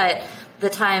 But the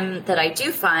time that I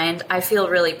do find, I feel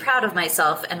really proud of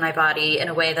myself and my body in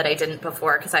a way that I didn't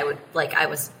before, because I'm an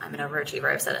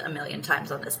overachiever. I've said it a million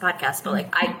times on this podcast, but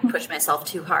I push myself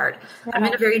too hard. Yeah. I'm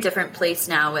in a very different place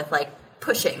now with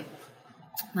pushing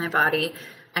my body.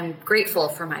 I'm grateful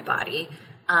for my body.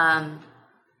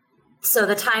 So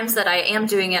the times that I am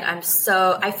doing it, I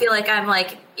feel like I'm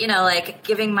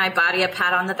giving my body a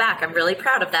pat on the back. I'm really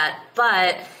proud of that.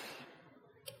 But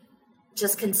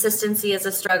just consistency is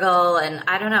a struggle. And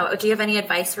I don't know, do you have any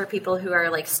advice for people who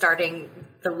are starting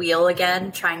the wheel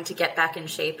again, trying to get back in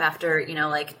shape after,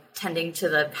 tending to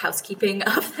the housekeeping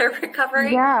of their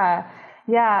recovery? Yeah.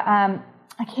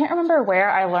 I can't remember where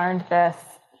I learned this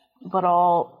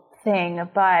little thing,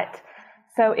 but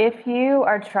so if you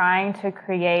are trying to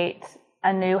create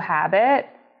a new habit,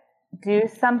 do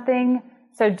something.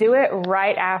 So do it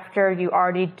right after you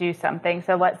already do something.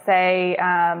 So let's say,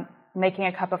 making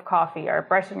a cup of coffee or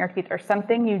brushing your teeth or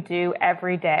something you do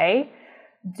every day.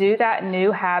 Do that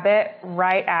new habit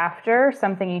right after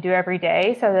something you do every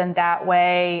day. So then that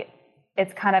way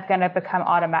it's kind of going to become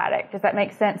automatic. Does that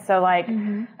make sense? So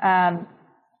and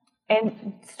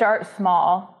start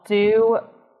small. Do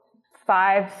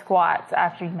 5 squats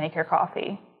after you make your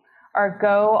coffee, or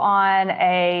go on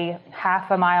a half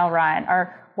a mile run,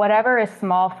 or whatever is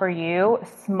small for you.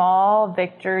 Small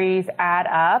victories add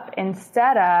up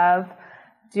instead of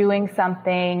doing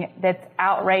something that's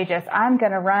outrageous. I'm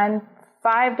going to run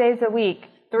 5 days a week,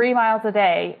 3 miles a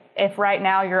day, if right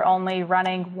now you're only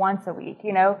running once a week,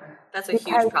 That's a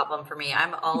huge problem for me.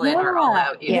 I'm all in or all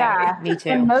out. Yeah, me too.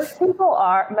 And most people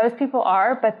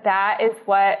are, but that is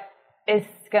what is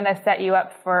going to set you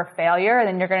up for failure. And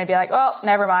then you're going to be like, well,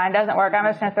 never mind, doesn't work. I'm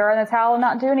just going to throw in the towel and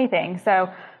not do anything. So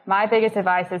my biggest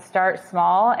advice is start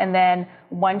small. And then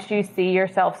once you see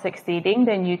yourself succeeding,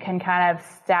 then you can kind of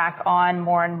stack on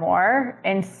more and more,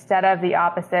 instead of the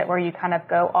opposite where you kind of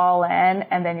go all in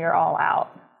and then you're all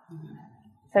out.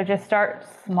 So just start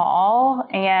small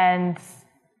and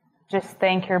just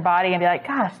thank your body and be like,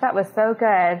 gosh, that was so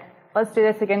good. Let's do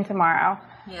this again tomorrow.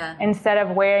 Yeah. Instead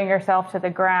of wearing yourself to the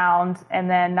ground and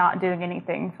then not doing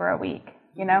anything for a week,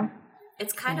 you know?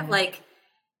 It's kind of like,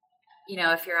 you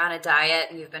know, if you're on a diet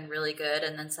and you've been really good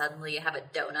and then suddenly you have a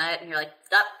donut and you're like,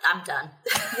 oh, I'm done.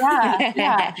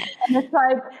 Yeah. And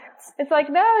it's like,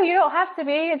 no, you don't have to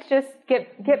be. It's just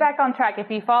get back on track.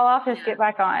 If you fall off, just get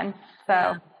back on.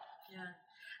 So Yeah.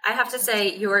 I have to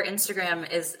say your Instagram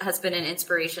has been an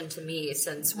inspiration to me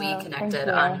since we connected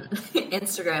on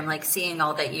Instagram. Like seeing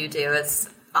all that you do is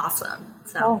awesome.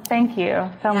 So thank you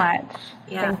so much.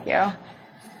 Yeah. Thank you.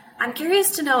 I'm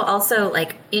curious to know also,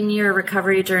 like, in your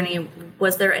recovery journey,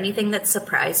 was there anything that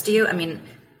surprised you? I mean,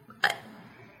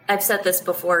 I've said this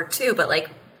before too, but like,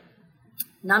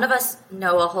 none of us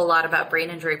know a whole lot about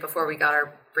brain injury before we got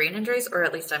our brain injuries, or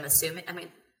at least I'm assuming. I mean,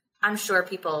 I'm sure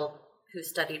people who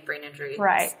studied brain injuries,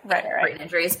 right. brain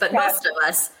injuries, but most of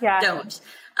us don't.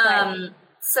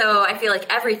 So I feel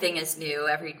like everything is new,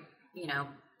 every, you know,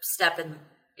 step in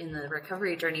the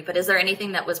recovery journey. But is there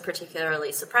anything that was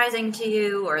particularly surprising to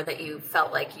you, or that you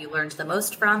felt like you learned the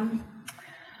most from?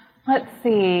 Let's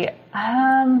see.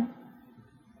 I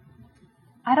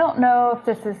don't know if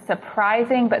this is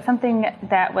surprising, but something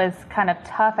that was kind of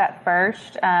tough at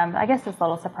first. I guess it's a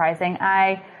little surprising.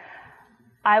 I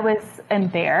was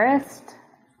embarrassed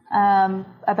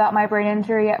about my brain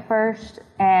injury at first,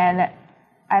 and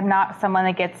I'm not someone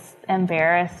that gets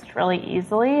embarrassed really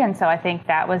easily, and so I think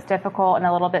that was difficult and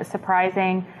a little bit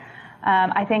surprising.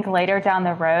 I think later down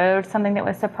the road, something that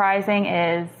was surprising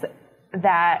is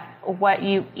that what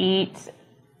you eat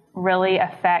really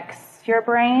affects your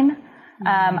brain.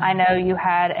 I know you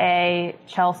had a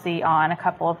Chelsea on a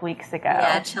couple of weeks ago.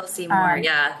 Yeah, Chelsea Moore.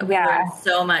 We learned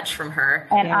so much from her.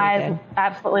 And I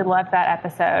absolutely loved that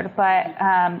episode. But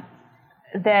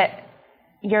that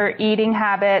your eating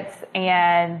habits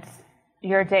and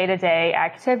your day-to-day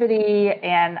activity,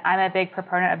 and I'm a big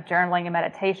proponent of journaling and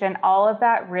meditation, all of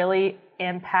that really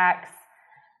impacts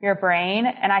your brain.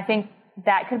 And I think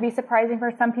that could be surprising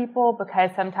for some people,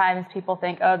 because sometimes people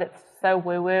think, oh, that's so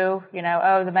woo-woo, you know,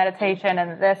 oh, the meditation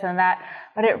and this and that,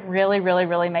 but it really, really,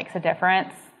 really makes a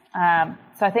difference.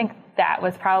 So I think that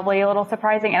was probably a little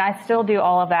surprising, and I still do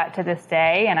all of that to this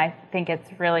day, and I think it's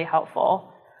really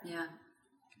helpful. Yeah.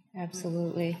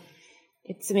 Absolutely.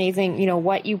 It's amazing, you know,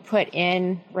 what you put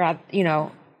in, you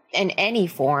know, in any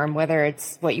form, whether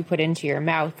it's what you put into your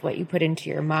mouth, what you put into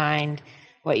your mind,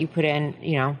 what you put in,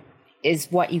 you know,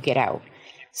 is what you get out.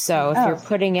 So if you're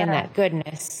putting in that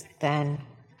goodness, then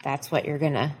that's what you're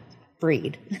going to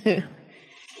breed.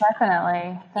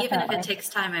 Definitely. Even if it takes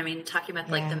time. I mean, talking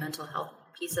about like the mental health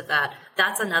piece of that,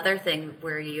 that's another thing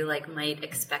where you like might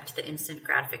expect the instant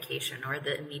gratification or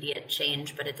the immediate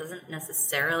change, but it doesn't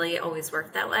necessarily always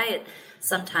work that way. It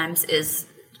sometimes is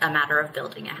a matter of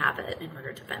building a habit in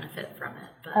order to benefit from it.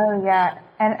 But,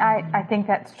 and I think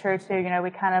that's true too. You know,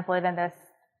 we kind of live in this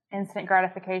instant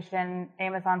gratification,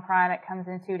 Amazon Prime, it comes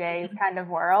in 2 days kind of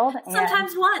world.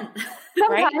 Sometimes one.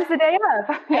 Sometimes the day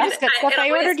of. Yes, that's stuff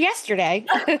I ordered yesterday.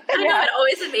 I know, it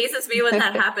always amazes me when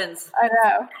that happens. I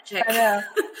know.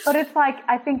 But it's like,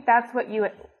 I think that's what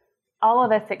all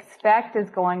of us expect is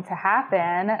going to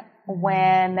happen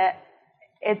when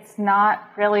it's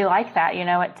not really like that. You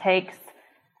know, it takes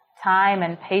time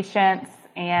and patience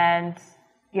and,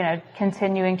 you know,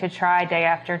 continuing to try day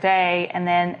after day. And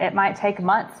then it might take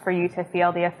months for you to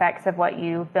feel the effects of what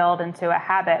you build into a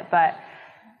habit, but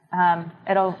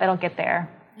it'll get there.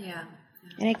 Yeah.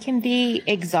 And it can be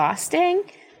exhausting,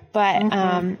 but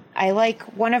I like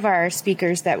one of our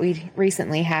speakers that we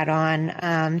recently had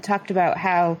on talked about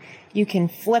how you can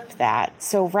flip that.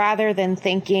 So rather than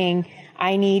thinking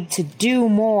I need to do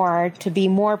more to be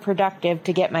more productive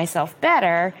to get myself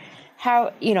better,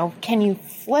 how, you know, can you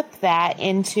flip that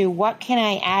into what can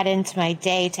I add into my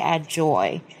day to add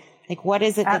joy? Like, what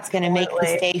is it that's going to make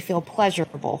this day feel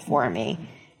pleasurable for me?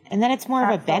 And then it's more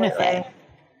of a benefit.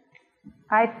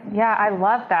 I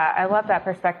love that. I love that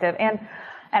perspective. And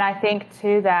I think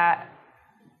too that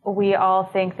we all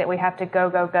think that we have to go,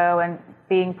 and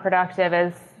being productive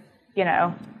is, you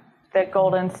know, the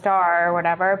golden star or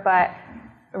whatever, but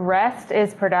rest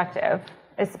is productive.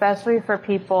 Especially for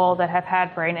people that have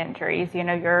had brain injuries. You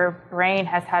know, your brain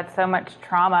has had so much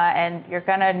trauma and you're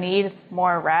going to need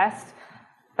more rest,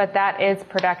 but that is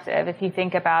productive. If you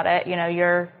think about it, you know,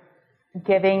 you're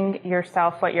giving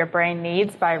yourself what your brain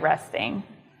needs by resting.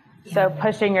 Yeah. So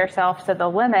pushing yourself to the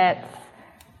limits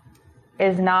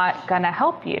is not going to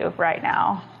help you right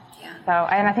now. Yeah. So,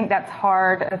 and I think that's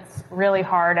hard. It's really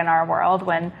hard in our world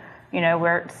when, you know,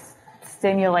 we're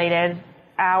stimulated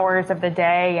hours of the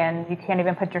day and you can't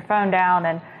even put your phone down,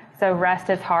 and so rest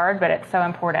is hard, but it's so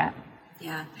important.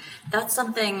 Yeah, that's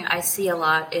something I see a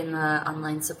lot in the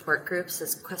online support groups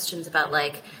is questions about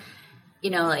like,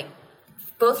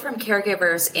 both from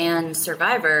caregivers and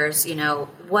survivors,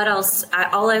 what else,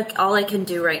 all I can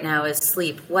do right now is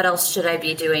sleep. What else should I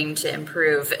be doing to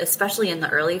improve, especially in the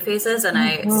early phases? And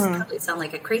I probably sound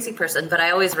like a crazy person, but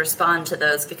I always respond to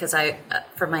those because I,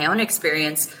 from my own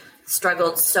experience,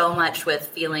 struggled so much with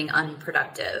feeling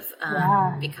unproductive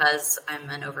because I'm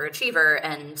an overachiever,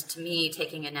 and to me,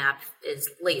 taking a nap is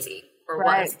lazy or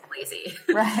was lazy.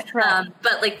 Right.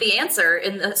 But like the answer,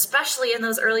 especially in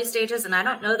those early stages, and I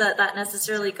don't know that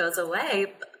necessarily goes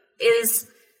away, is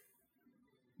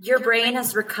your brain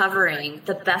is recovering.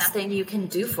 The best thing you can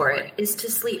do for it is to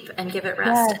sleep and give it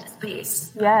rest and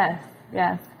space.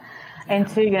 Yes. And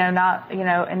to,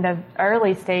 in the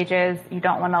early stages, you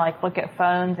don't want to like look at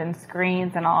phones and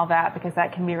screens and all of that because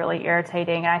that can be really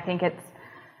irritating. And I think it's,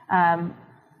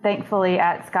 thankfully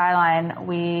at Skyline,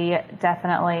 we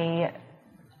definitely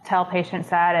tell patients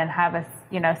that and have a,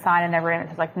 sign in their room that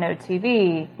says like no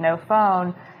TV, no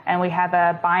phone. And we have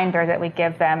a binder that we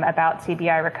give them about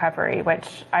TBI recovery,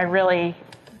 which I really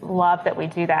love that we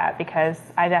do that because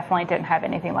I definitely didn't have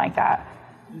anything like that.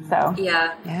 So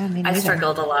yeah, I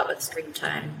struggled a lot with screen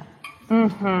time,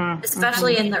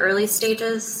 especially in the early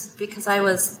stages because I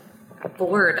was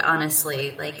bored.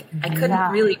 Honestly, like I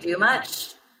couldn't really do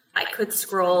much. I could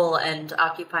scroll and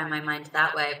occupy my mind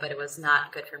that way, but it was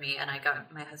not good for me. And I got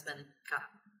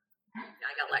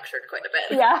lectured quite a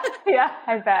bit. Yeah,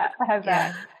 I bet.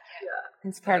 Yeah.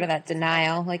 It's part of that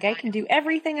denial. Like I can do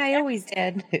everything I always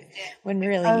did, when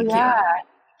really you can't.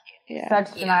 Yeah.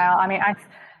 Such denial. I mean,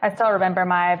 I still remember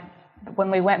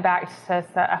when we went back to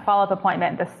a follow-up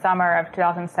appointment this summer of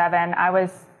 2007, I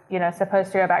was,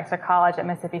 supposed to go back to college at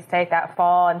Mississippi State that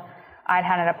fall. And I'd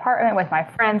had an apartment with my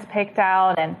friends picked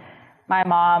out. And my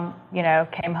mom,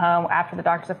 came home after the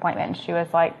doctor's appointment and she was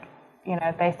like,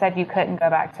 they said you couldn't go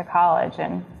back to college.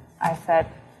 And I said,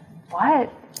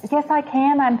 what? Yes, I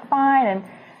can. I'm fine. And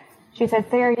she said,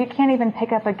 Sarah, you can't even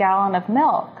pick up a gallon of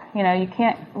milk. You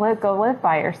can't go live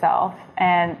by yourself.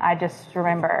 And I just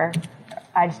remember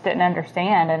I just didn't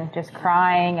understand and just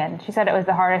crying. And she said it was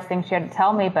the hardest thing she had to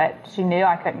tell me, but she knew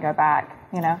I couldn't go back,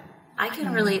 I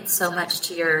can relate so much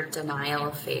to your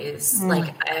denial phase.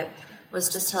 Like I was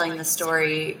just telling the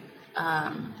story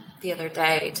the other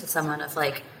day to someone of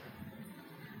like,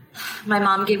 my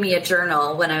mom gave me a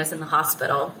journal when I was in the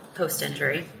hospital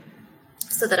post-injury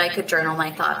so that I could journal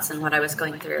my thoughts and what I was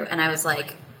going through. And I was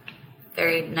like,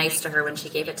 very nice to her when she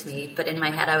gave it to me. But in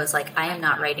my head, I was like, I am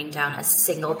not writing down a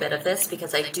single bit of this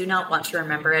because I do not want to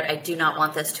remember it. I do not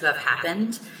want this to have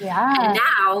happened. Yeah. And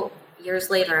now, years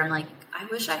later, I'm like, I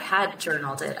wish I had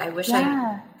journaled it. I wish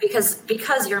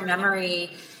because your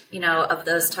memory, of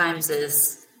those times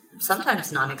is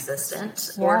sometimes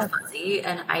non-existent or fuzzy.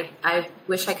 And I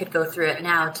wish I could go through it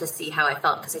now to see how I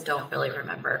felt because I don't really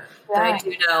remember. But I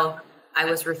do know I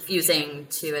was refusing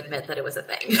to admit that it was a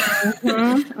thing.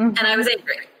 And I was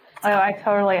angry. Oh, I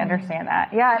totally understand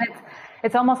that. Yeah. And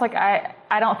it's almost like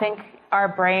I don't think our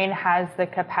brain has the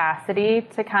capacity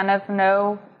to kind of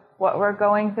know what we're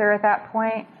going through at that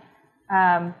point.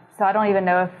 So I don't even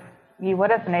know if you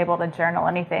would have been able to journal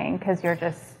anything because you're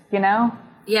just,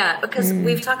 Yeah, because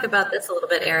we've talked about this a little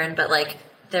bit, Erin, but like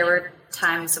there were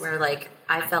times where like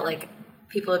I felt like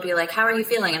people would be like, how are you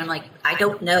feeling? And I'm like, I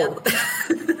don't know.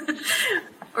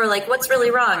 Or like, what's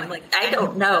really wrong? I'm like, I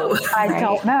don't know. I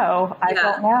don't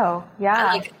know.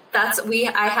 Yeah.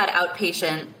 I had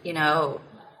outpatient,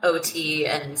 OT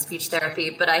and speech therapy,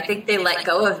 but I think they let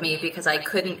go of me because I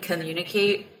couldn't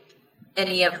communicate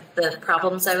any of the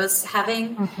problems I was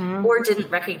having or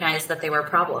didn't recognize that they were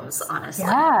problems, honestly.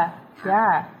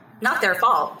 Yeah. Not their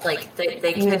fault. Like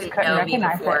they couldn't know me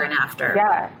before and after.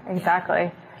 Yeah,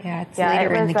 exactly. Yeah, it's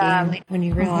later in the game when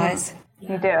you realize.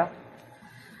 You do.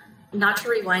 Not to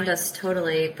rewind us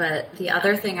totally, but the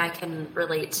other thing I can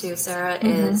relate to, Sarah,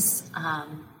 is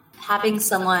having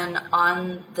someone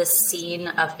on the scene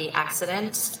of the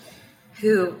accident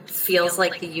who feels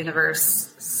like the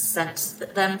universe sent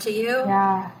them to you.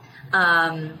 Yeah.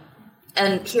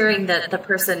 And hearing that the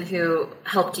person who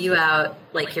helped you out,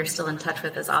 like you're still in touch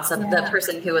with, is awesome. The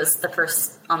person who was the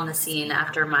first on the scene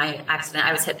after my accident,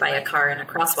 I was hit by a car in a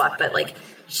crosswalk, but like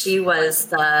she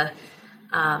was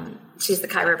she's the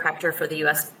chiropractor for the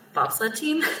U.S. bobsled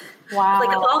team. Wow.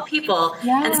 Like of all people.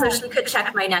 Yeah. And so she could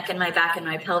check my neck and my back and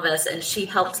my pelvis, and she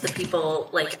helped the people,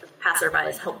 like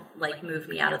passerbys, help like move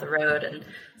me out of the road. And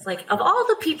it's like, of all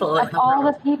the people. Of all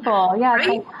the people. Yeah.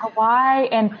 Right? Like, why?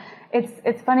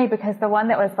 It's funny because the one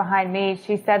that was behind me,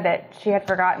 she said that she had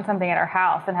forgotten something at her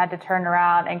house and had to turn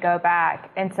around and go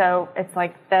back. And so it's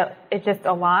like it just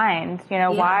aligned,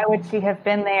 why would she have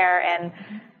been there? And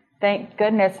thank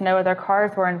goodness no other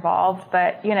cars were involved,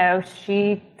 but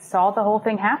she saw the whole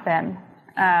thing happen.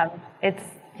 It's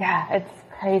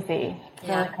crazy. It's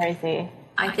really crazy.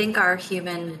 I think our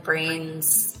human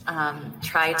brains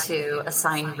try to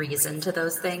assign reason to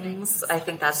those things. I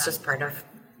think that's just part of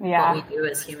what we do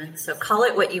as humans. So call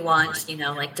it what you want,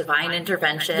 like divine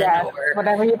intervention or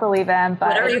whatever you believe in.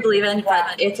 But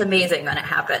it's amazing when it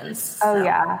happens. Oh,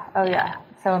 yeah.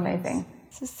 So amazing.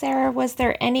 So Sarah, was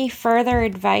there any further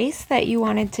advice that you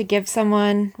wanted to give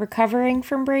someone recovering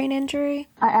from brain injury?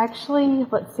 I actually,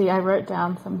 I wrote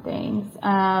down some things.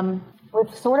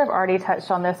 We've sort of already touched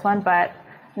on this one, but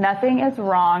nothing is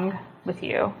wrong with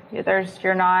you.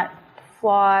 You're not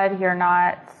flawed. You're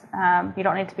not, you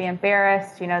don't need to be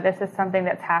embarrassed. This is something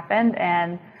that's happened,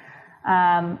 and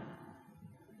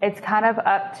it's kind of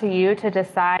up to you to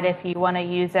decide if you want to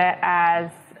use it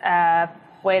as a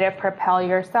way to propel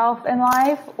yourself in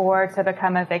life or to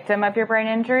become a victim of your brain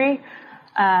injury.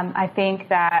 I think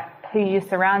that who you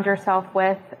surround yourself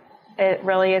with, it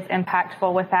really is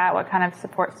impactful with that. What kind of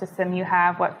support system you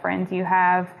have, what friends you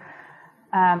have,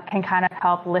 can kind of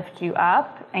help lift you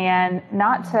up. And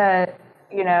not to,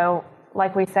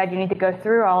 like we said, you need to go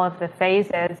through all of the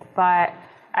phases, but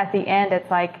at the end, it's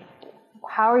like,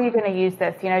 how are you going to use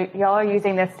this? Y'all are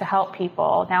using this to help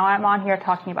people. Now I'm on here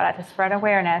talking about it to spread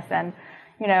awareness, and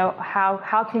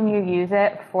how can you use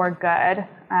it for good?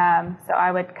 So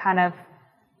I would kind of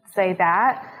say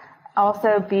that.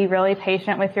 Also, be really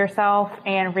patient with yourself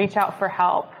and reach out for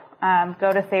help.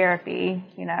 Go to therapy.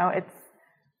 It's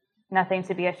nothing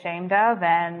to be ashamed of,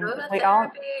 and we all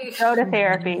go to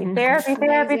therapy. Therapy.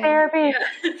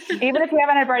 Even if you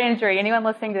haven't had a brain injury, anyone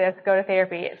listening to this, go to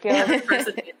therapy.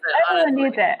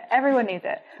 Everyone needs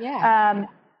it. Yeah.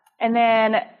 And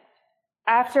then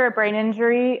after a brain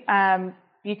injury,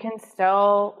 you can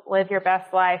still live your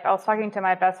best life. I was talking to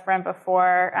my best friend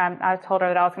before. I told her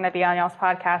that I was going to be on y'all's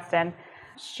podcast, and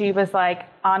she was like,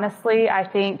 honestly, I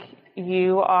think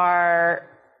you are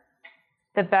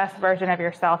the best version of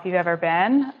yourself you've ever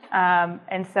been.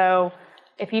 And so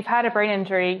if you've had a brain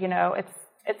injury,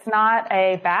 it's not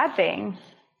a bad thing.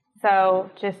 So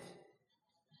just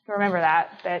remember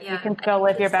that you can still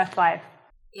live your best life.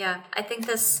 Yeah, I think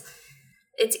it's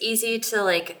easy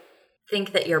to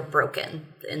think that you're broken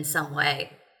in some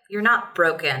way. You're not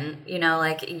broken,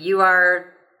 you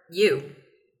are you.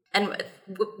 And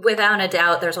without a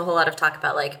doubt, there's a whole lot of talk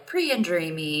about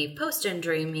pre-injury me,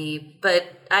 post-injury me, but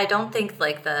I don't think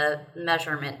the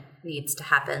measurement needs to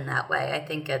happen that way. I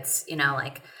think it's,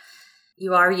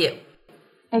 you are you.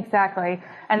 Exactly.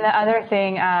 And the other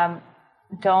thing,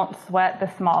 don't sweat the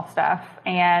small stuff.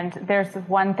 And there's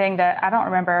one thing that I don't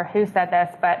remember who said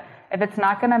this, but if it's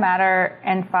not going to matter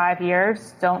in 5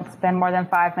 years, don't spend more than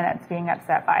 5 minutes being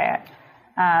upset by it.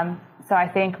 So I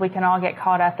think we can all get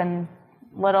caught up in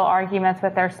little arguments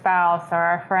with our spouse or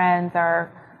our friends or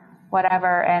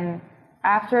whatever. And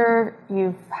after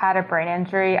you've had a brain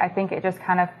injury, I think it just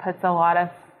kind of puts a lot of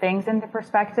things into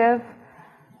perspective.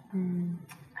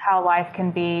 How life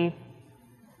can be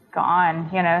gone,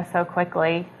 so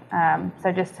quickly.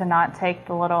 So just to not take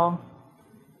the little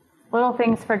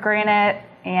things for granted,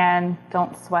 and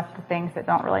don't sweat the things that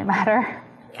don't really matter.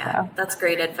 Yeah, that's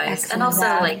great advice. Excellent. And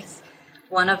also,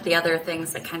 one of the other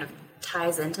things that kind of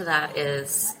ties into that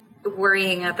is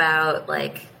worrying about,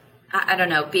 I don't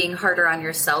know, being harder on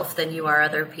yourself than you are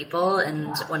other people.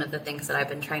 And one of the things that I've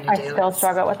been trying to do I still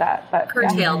struggle with that, but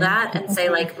curtail that and say,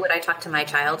 would I talk to my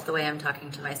child the way I'm talking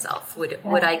to myself? Would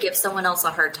I give someone else a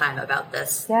hard time about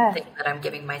this thing that I'm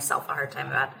giving myself a hard time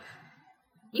about?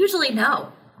 Usually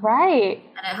no. Right.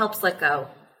 And it helps let go.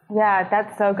 Yeah,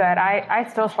 that's so good. I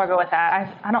still struggle with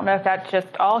that. I don't know if that's just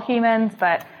all humans,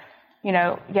 but,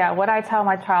 would I tell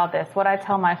my child this? Would I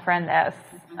tell my friend this?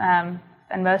 And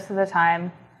most of the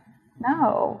time,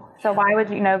 no. So why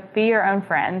would you, be your own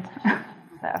friend?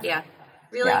 Yeah.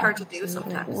 Really hard to do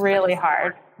sometimes. Really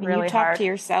hard. Really you talk hard. to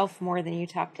yourself more than you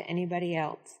talk to anybody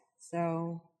else.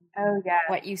 So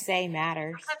what you say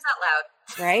matters. Sometimes out loud.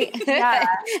 Right? Yeah.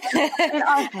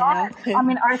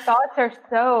 Our thoughts are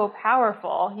so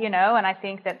powerful, and I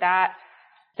think that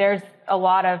there's a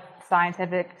lot of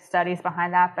scientific studies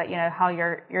behind that, but how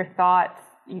your thoughts,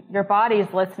 your body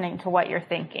is listening to what you're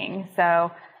thinking.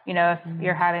 So, if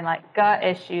you're having gut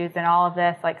issues and all of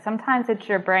this, sometimes it's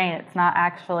your brain. It's not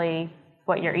actually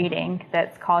what you're eating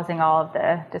that's causing all of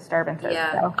the disturbances.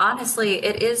 Yeah, so. Honestly,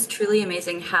 it is truly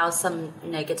amazing how some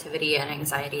negativity and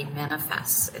anxiety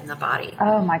manifests in the body.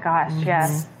 Oh my gosh,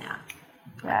 yes. Yeah.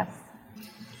 Yes.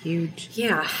 Huge.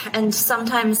 Yeah, and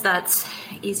sometimes that's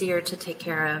easier to take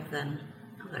care of than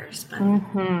others, but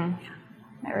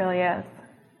It really is.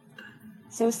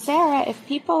 So, Sarah, if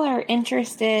people are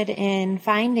interested in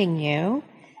finding you,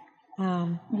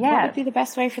 what would be the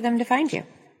best way for them to find you?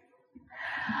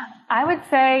 I would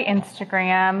say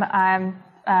Instagram.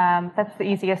 That's the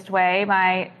easiest way.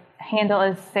 My handle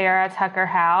is Sarah Tucker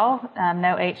Howe,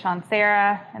 no H on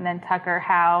Sarah, and then Tucker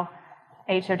Howe,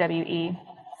 Howe.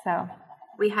 So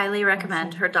we highly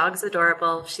recommend. Her dog's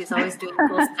adorable. She's always doing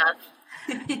cool stuff.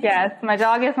 Yes, my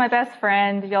dog is my best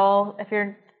friend. If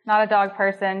you're not a dog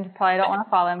person, you probably don't want to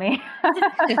follow me. But,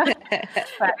 if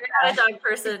you're not a dog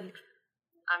person,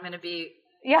 I'm going to be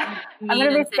I'm going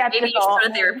to be skeptical. Maybe you should go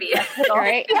to therapy.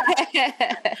 Right?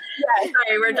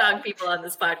 Sorry, we're dog people on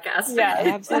this podcast. Yeah,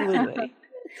 absolutely.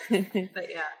 But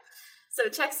yeah. So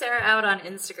check Sarah out on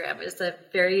Instagram. It's a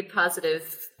very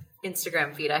positive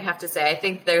Instagram feed, I have to say. I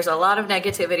think there's a lot of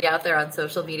negativity out there on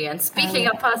social media. And speaking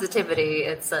of positivity,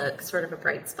 it's a sort of a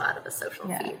bright spot of a social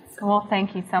feed. So. Well,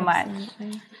 thank you so much.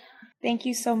 Thank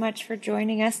you so much for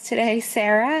joining us today,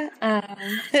 Sarah.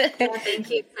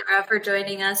 Thank you, Sarah, for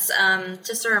joining us.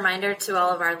 Just a reminder to all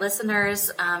of our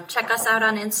listeners, check us out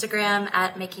on Instagram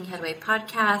at Making Headway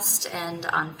Podcast and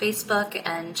on Facebook,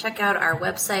 and check out our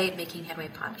website,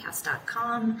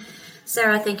 makingheadwaypodcast.com.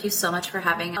 Sarah, thank you so much for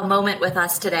having a moment with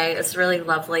us today. It's really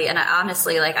lovely. And I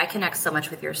honestly, I connect so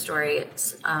much with your story.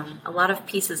 It's a lot of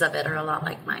pieces of it are a lot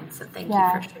like mine. So thank you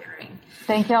for sharing.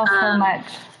 Thank you all so much.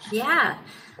 Yeah.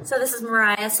 So this is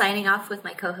Mariah signing off with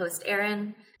my co-host,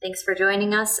 Erin. Thanks for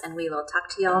joining us, and we will talk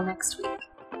to y'all next week.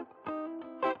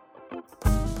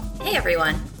 Hey,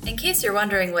 everyone. In case you're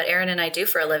wondering what Erin and I do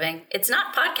for a living, it's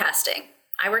not podcasting.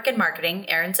 I work in marketing,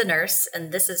 Erin's a nurse,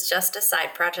 and this is just a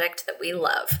side project that we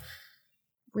love.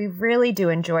 We really do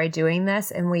enjoy doing this,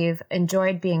 and we've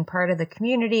enjoyed being part of the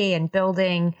community and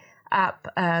building up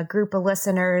a group of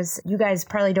listeners. You guys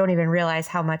probably don't even realize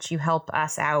how much you help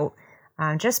us out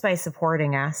just by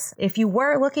supporting us. If you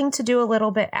were looking to do a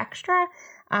little bit extra,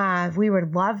 we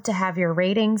would love to have your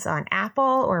ratings on Apple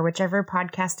or whichever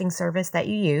podcasting service that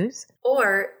you use.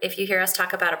 Or if you hear us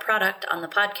talk about a product on the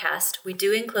podcast, we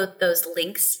do include those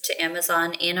links to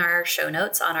Amazon in our show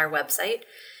notes on our website.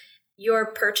 Your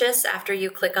purchase after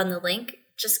you click on the link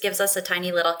just gives us a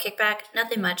tiny little kickback.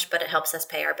 Nothing much, but it helps us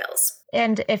pay our bills.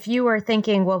 And if you were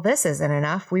thinking, well, this isn't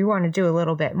enough, we want to do a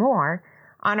little bit more,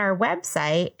 on our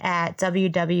website at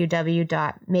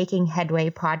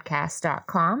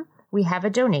www.makingheadwaypodcast.com, we have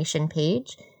a donation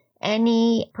page.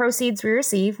 Any proceeds we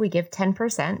receive, we give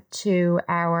 10% to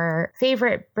our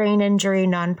favorite brain injury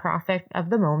nonprofit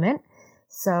of the moment.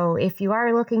 So if you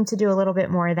are looking to do a little bit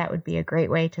more, that would be a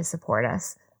great way to support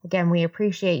us. Again, we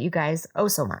appreciate you guys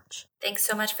so much. Thanks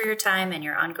so much for your time and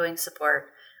your ongoing support.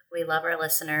 We love our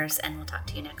listeners, and we'll talk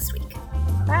to you next week.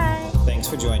 Bye. Thanks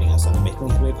for joining us on the Making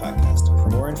Headway podcast. For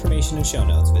more information and show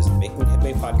notes, visit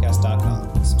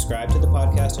makingheadwaypodcast.com. Subscribe to the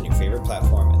podcast on your favorite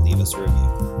platform and leave us a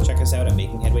review. Check us out at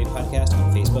Making Headway Podcast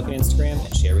on Facebook and Instagram,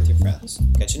 and share with your friends.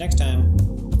 Catch you next time.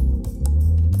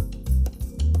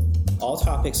 All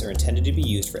topics are intended to be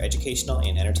used for educational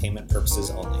and entertainment purposes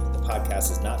only. The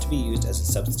podcast is not to be used as a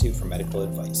substitute for medical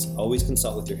advice. Always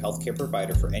consult with your healthcare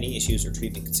provider for any issues or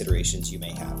treatment considerations you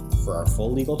may have. For our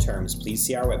full legal terms, please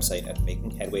see our website at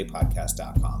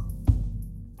makingheadwaypodcast.com.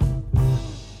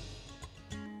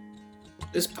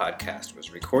 This podcast was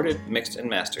recorded, mixed, and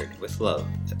mastered with love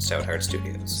at Stout Heart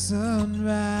Studios. Sun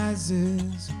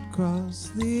rises across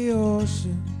the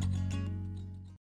ocean.